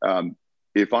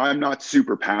 if I'm not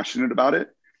super passionate about it,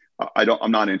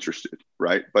 I'm not interested,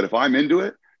 right? But if I'm into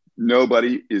it,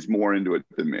 nobody is more into it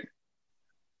than me,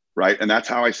 right? And that's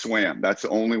how I swam. That's the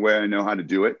only way I know how to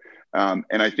do it. And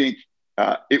I think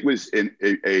it was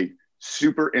a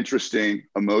super interesting,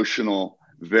 emotional,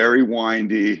 very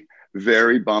windy,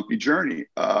 very bumpy journey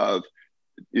of,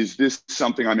 is this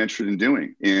something I'm interested in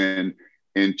doing, in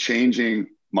changing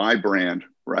my brand,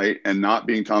 right? And not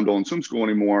being Tom Dolan Swim School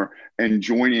anymore and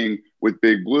joining with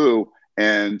Big Blue.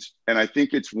 And I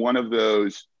think it's one of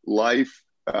those life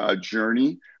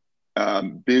journey,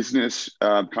 business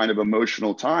kind of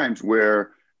emotional times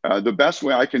where the best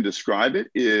way I can describe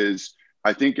it is,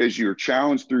 I think as you're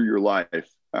challenged through your life,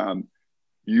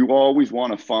 you always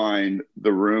want to find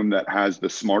the room that has the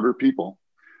smarter people,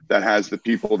 that has the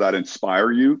people that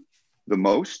inspire you the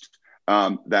most,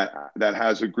 that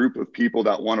has a group of people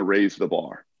that want to raise the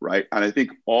bar, right? And I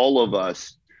think all of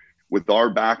us, with our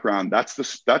background, that's the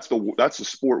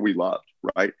sport we loved,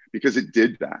 right? Because it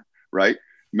did that, right?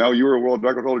 Mel, you were a world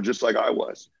record holder just like I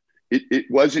was.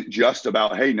 It wasn't just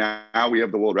about, hey, now we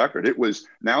have the world record. It was,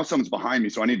 now someone's behind me,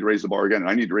 so I need to raise the bar again, and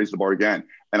I need to raise the bar again.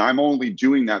 And I'm only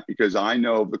doing that because I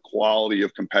know the quality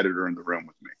of competitor in the room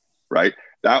with me, right?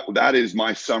 That is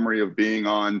my summary of being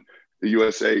on the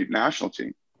USA national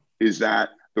team, is that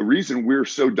the reason we're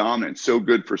so dominant, so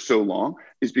good for so long,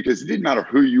 is because it didn't matter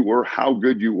who you were, how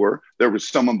good you were, there was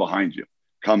someone behind you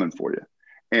coming for you.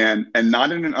 And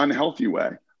not in an unhealthy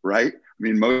way, right? I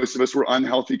mean, most of us were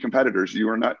unhealthy competitors. You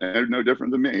are no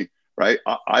different than me, right?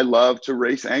 I love to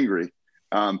race angry.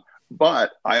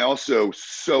 but I also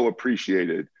so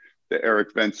appreciated the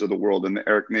Eric Vents of the world and the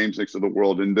Eric Namesnicks of the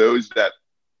world, and those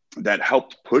that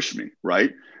helped push me,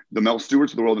 right? The Mel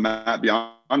Stewarts of the world, the Matt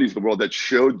Biondi's of the world that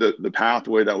showed the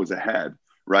pathway that was ahead,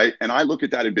 right? And I look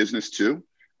at that in business too.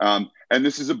 And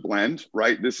this is a blend,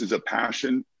 right? This is a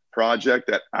passion project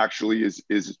that actually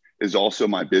is also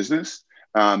my business.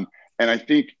 And I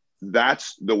think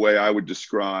that's the way I would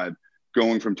describe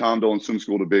going from Tom Dolan Swim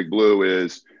School to Big Blue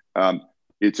is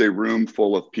it's a room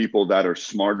full of people that are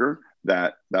smarter,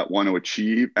 that want to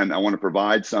achieve, and I want to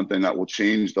provide something that will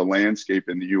change the landscape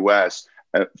in the US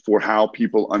for how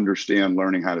people understand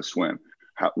learning how to swim,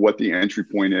 what the entry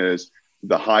point is,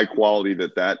 the high quality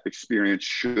that experience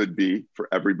should be for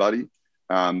everybody,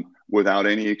 without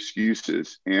any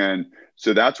excuses. And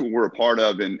so that's what we're a part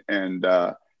of. And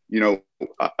you know,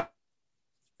 an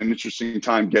interesting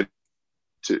time getting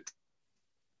to.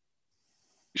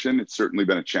 It's certainly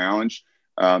been a challenge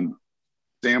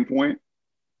standpoint,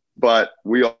 but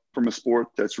we are from a sport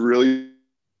that's really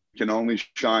can only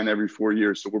shine every 4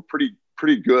 years. So we're pretty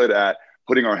good at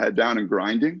putting our head down and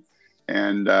grinding.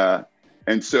 And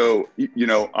so, you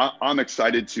know, I'm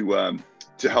excited to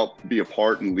help be a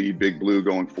part and lead Big Blue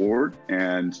going forward.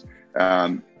 And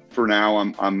for now,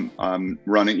 I'm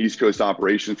running East Coast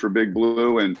operations for Big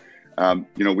Blue, and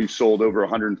you know, we've sold over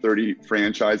 130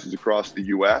 franchises across the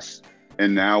U.S.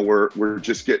 And now we're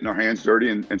just getting our hands dirty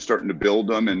and starting to build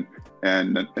them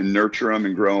and nurture them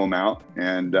and grow them out.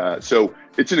 And so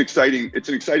it's an exciting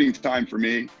time for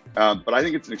me, but I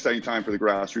think it's an exciting time for the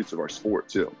grassroots of our sport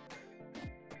too.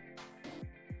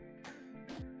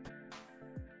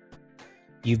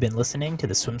 You've been listening to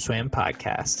the Swim Swam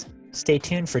podcast. Stay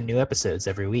tuned for new episodes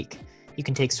every week. You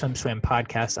can take Swim Swam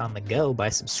podcast on the go by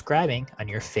subscribing on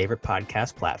your favorite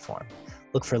podcast platform.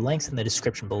 Look for links in the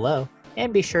description below,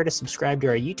 and be sure to subscribe to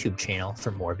our YouTube channel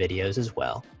for more videos as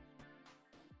well.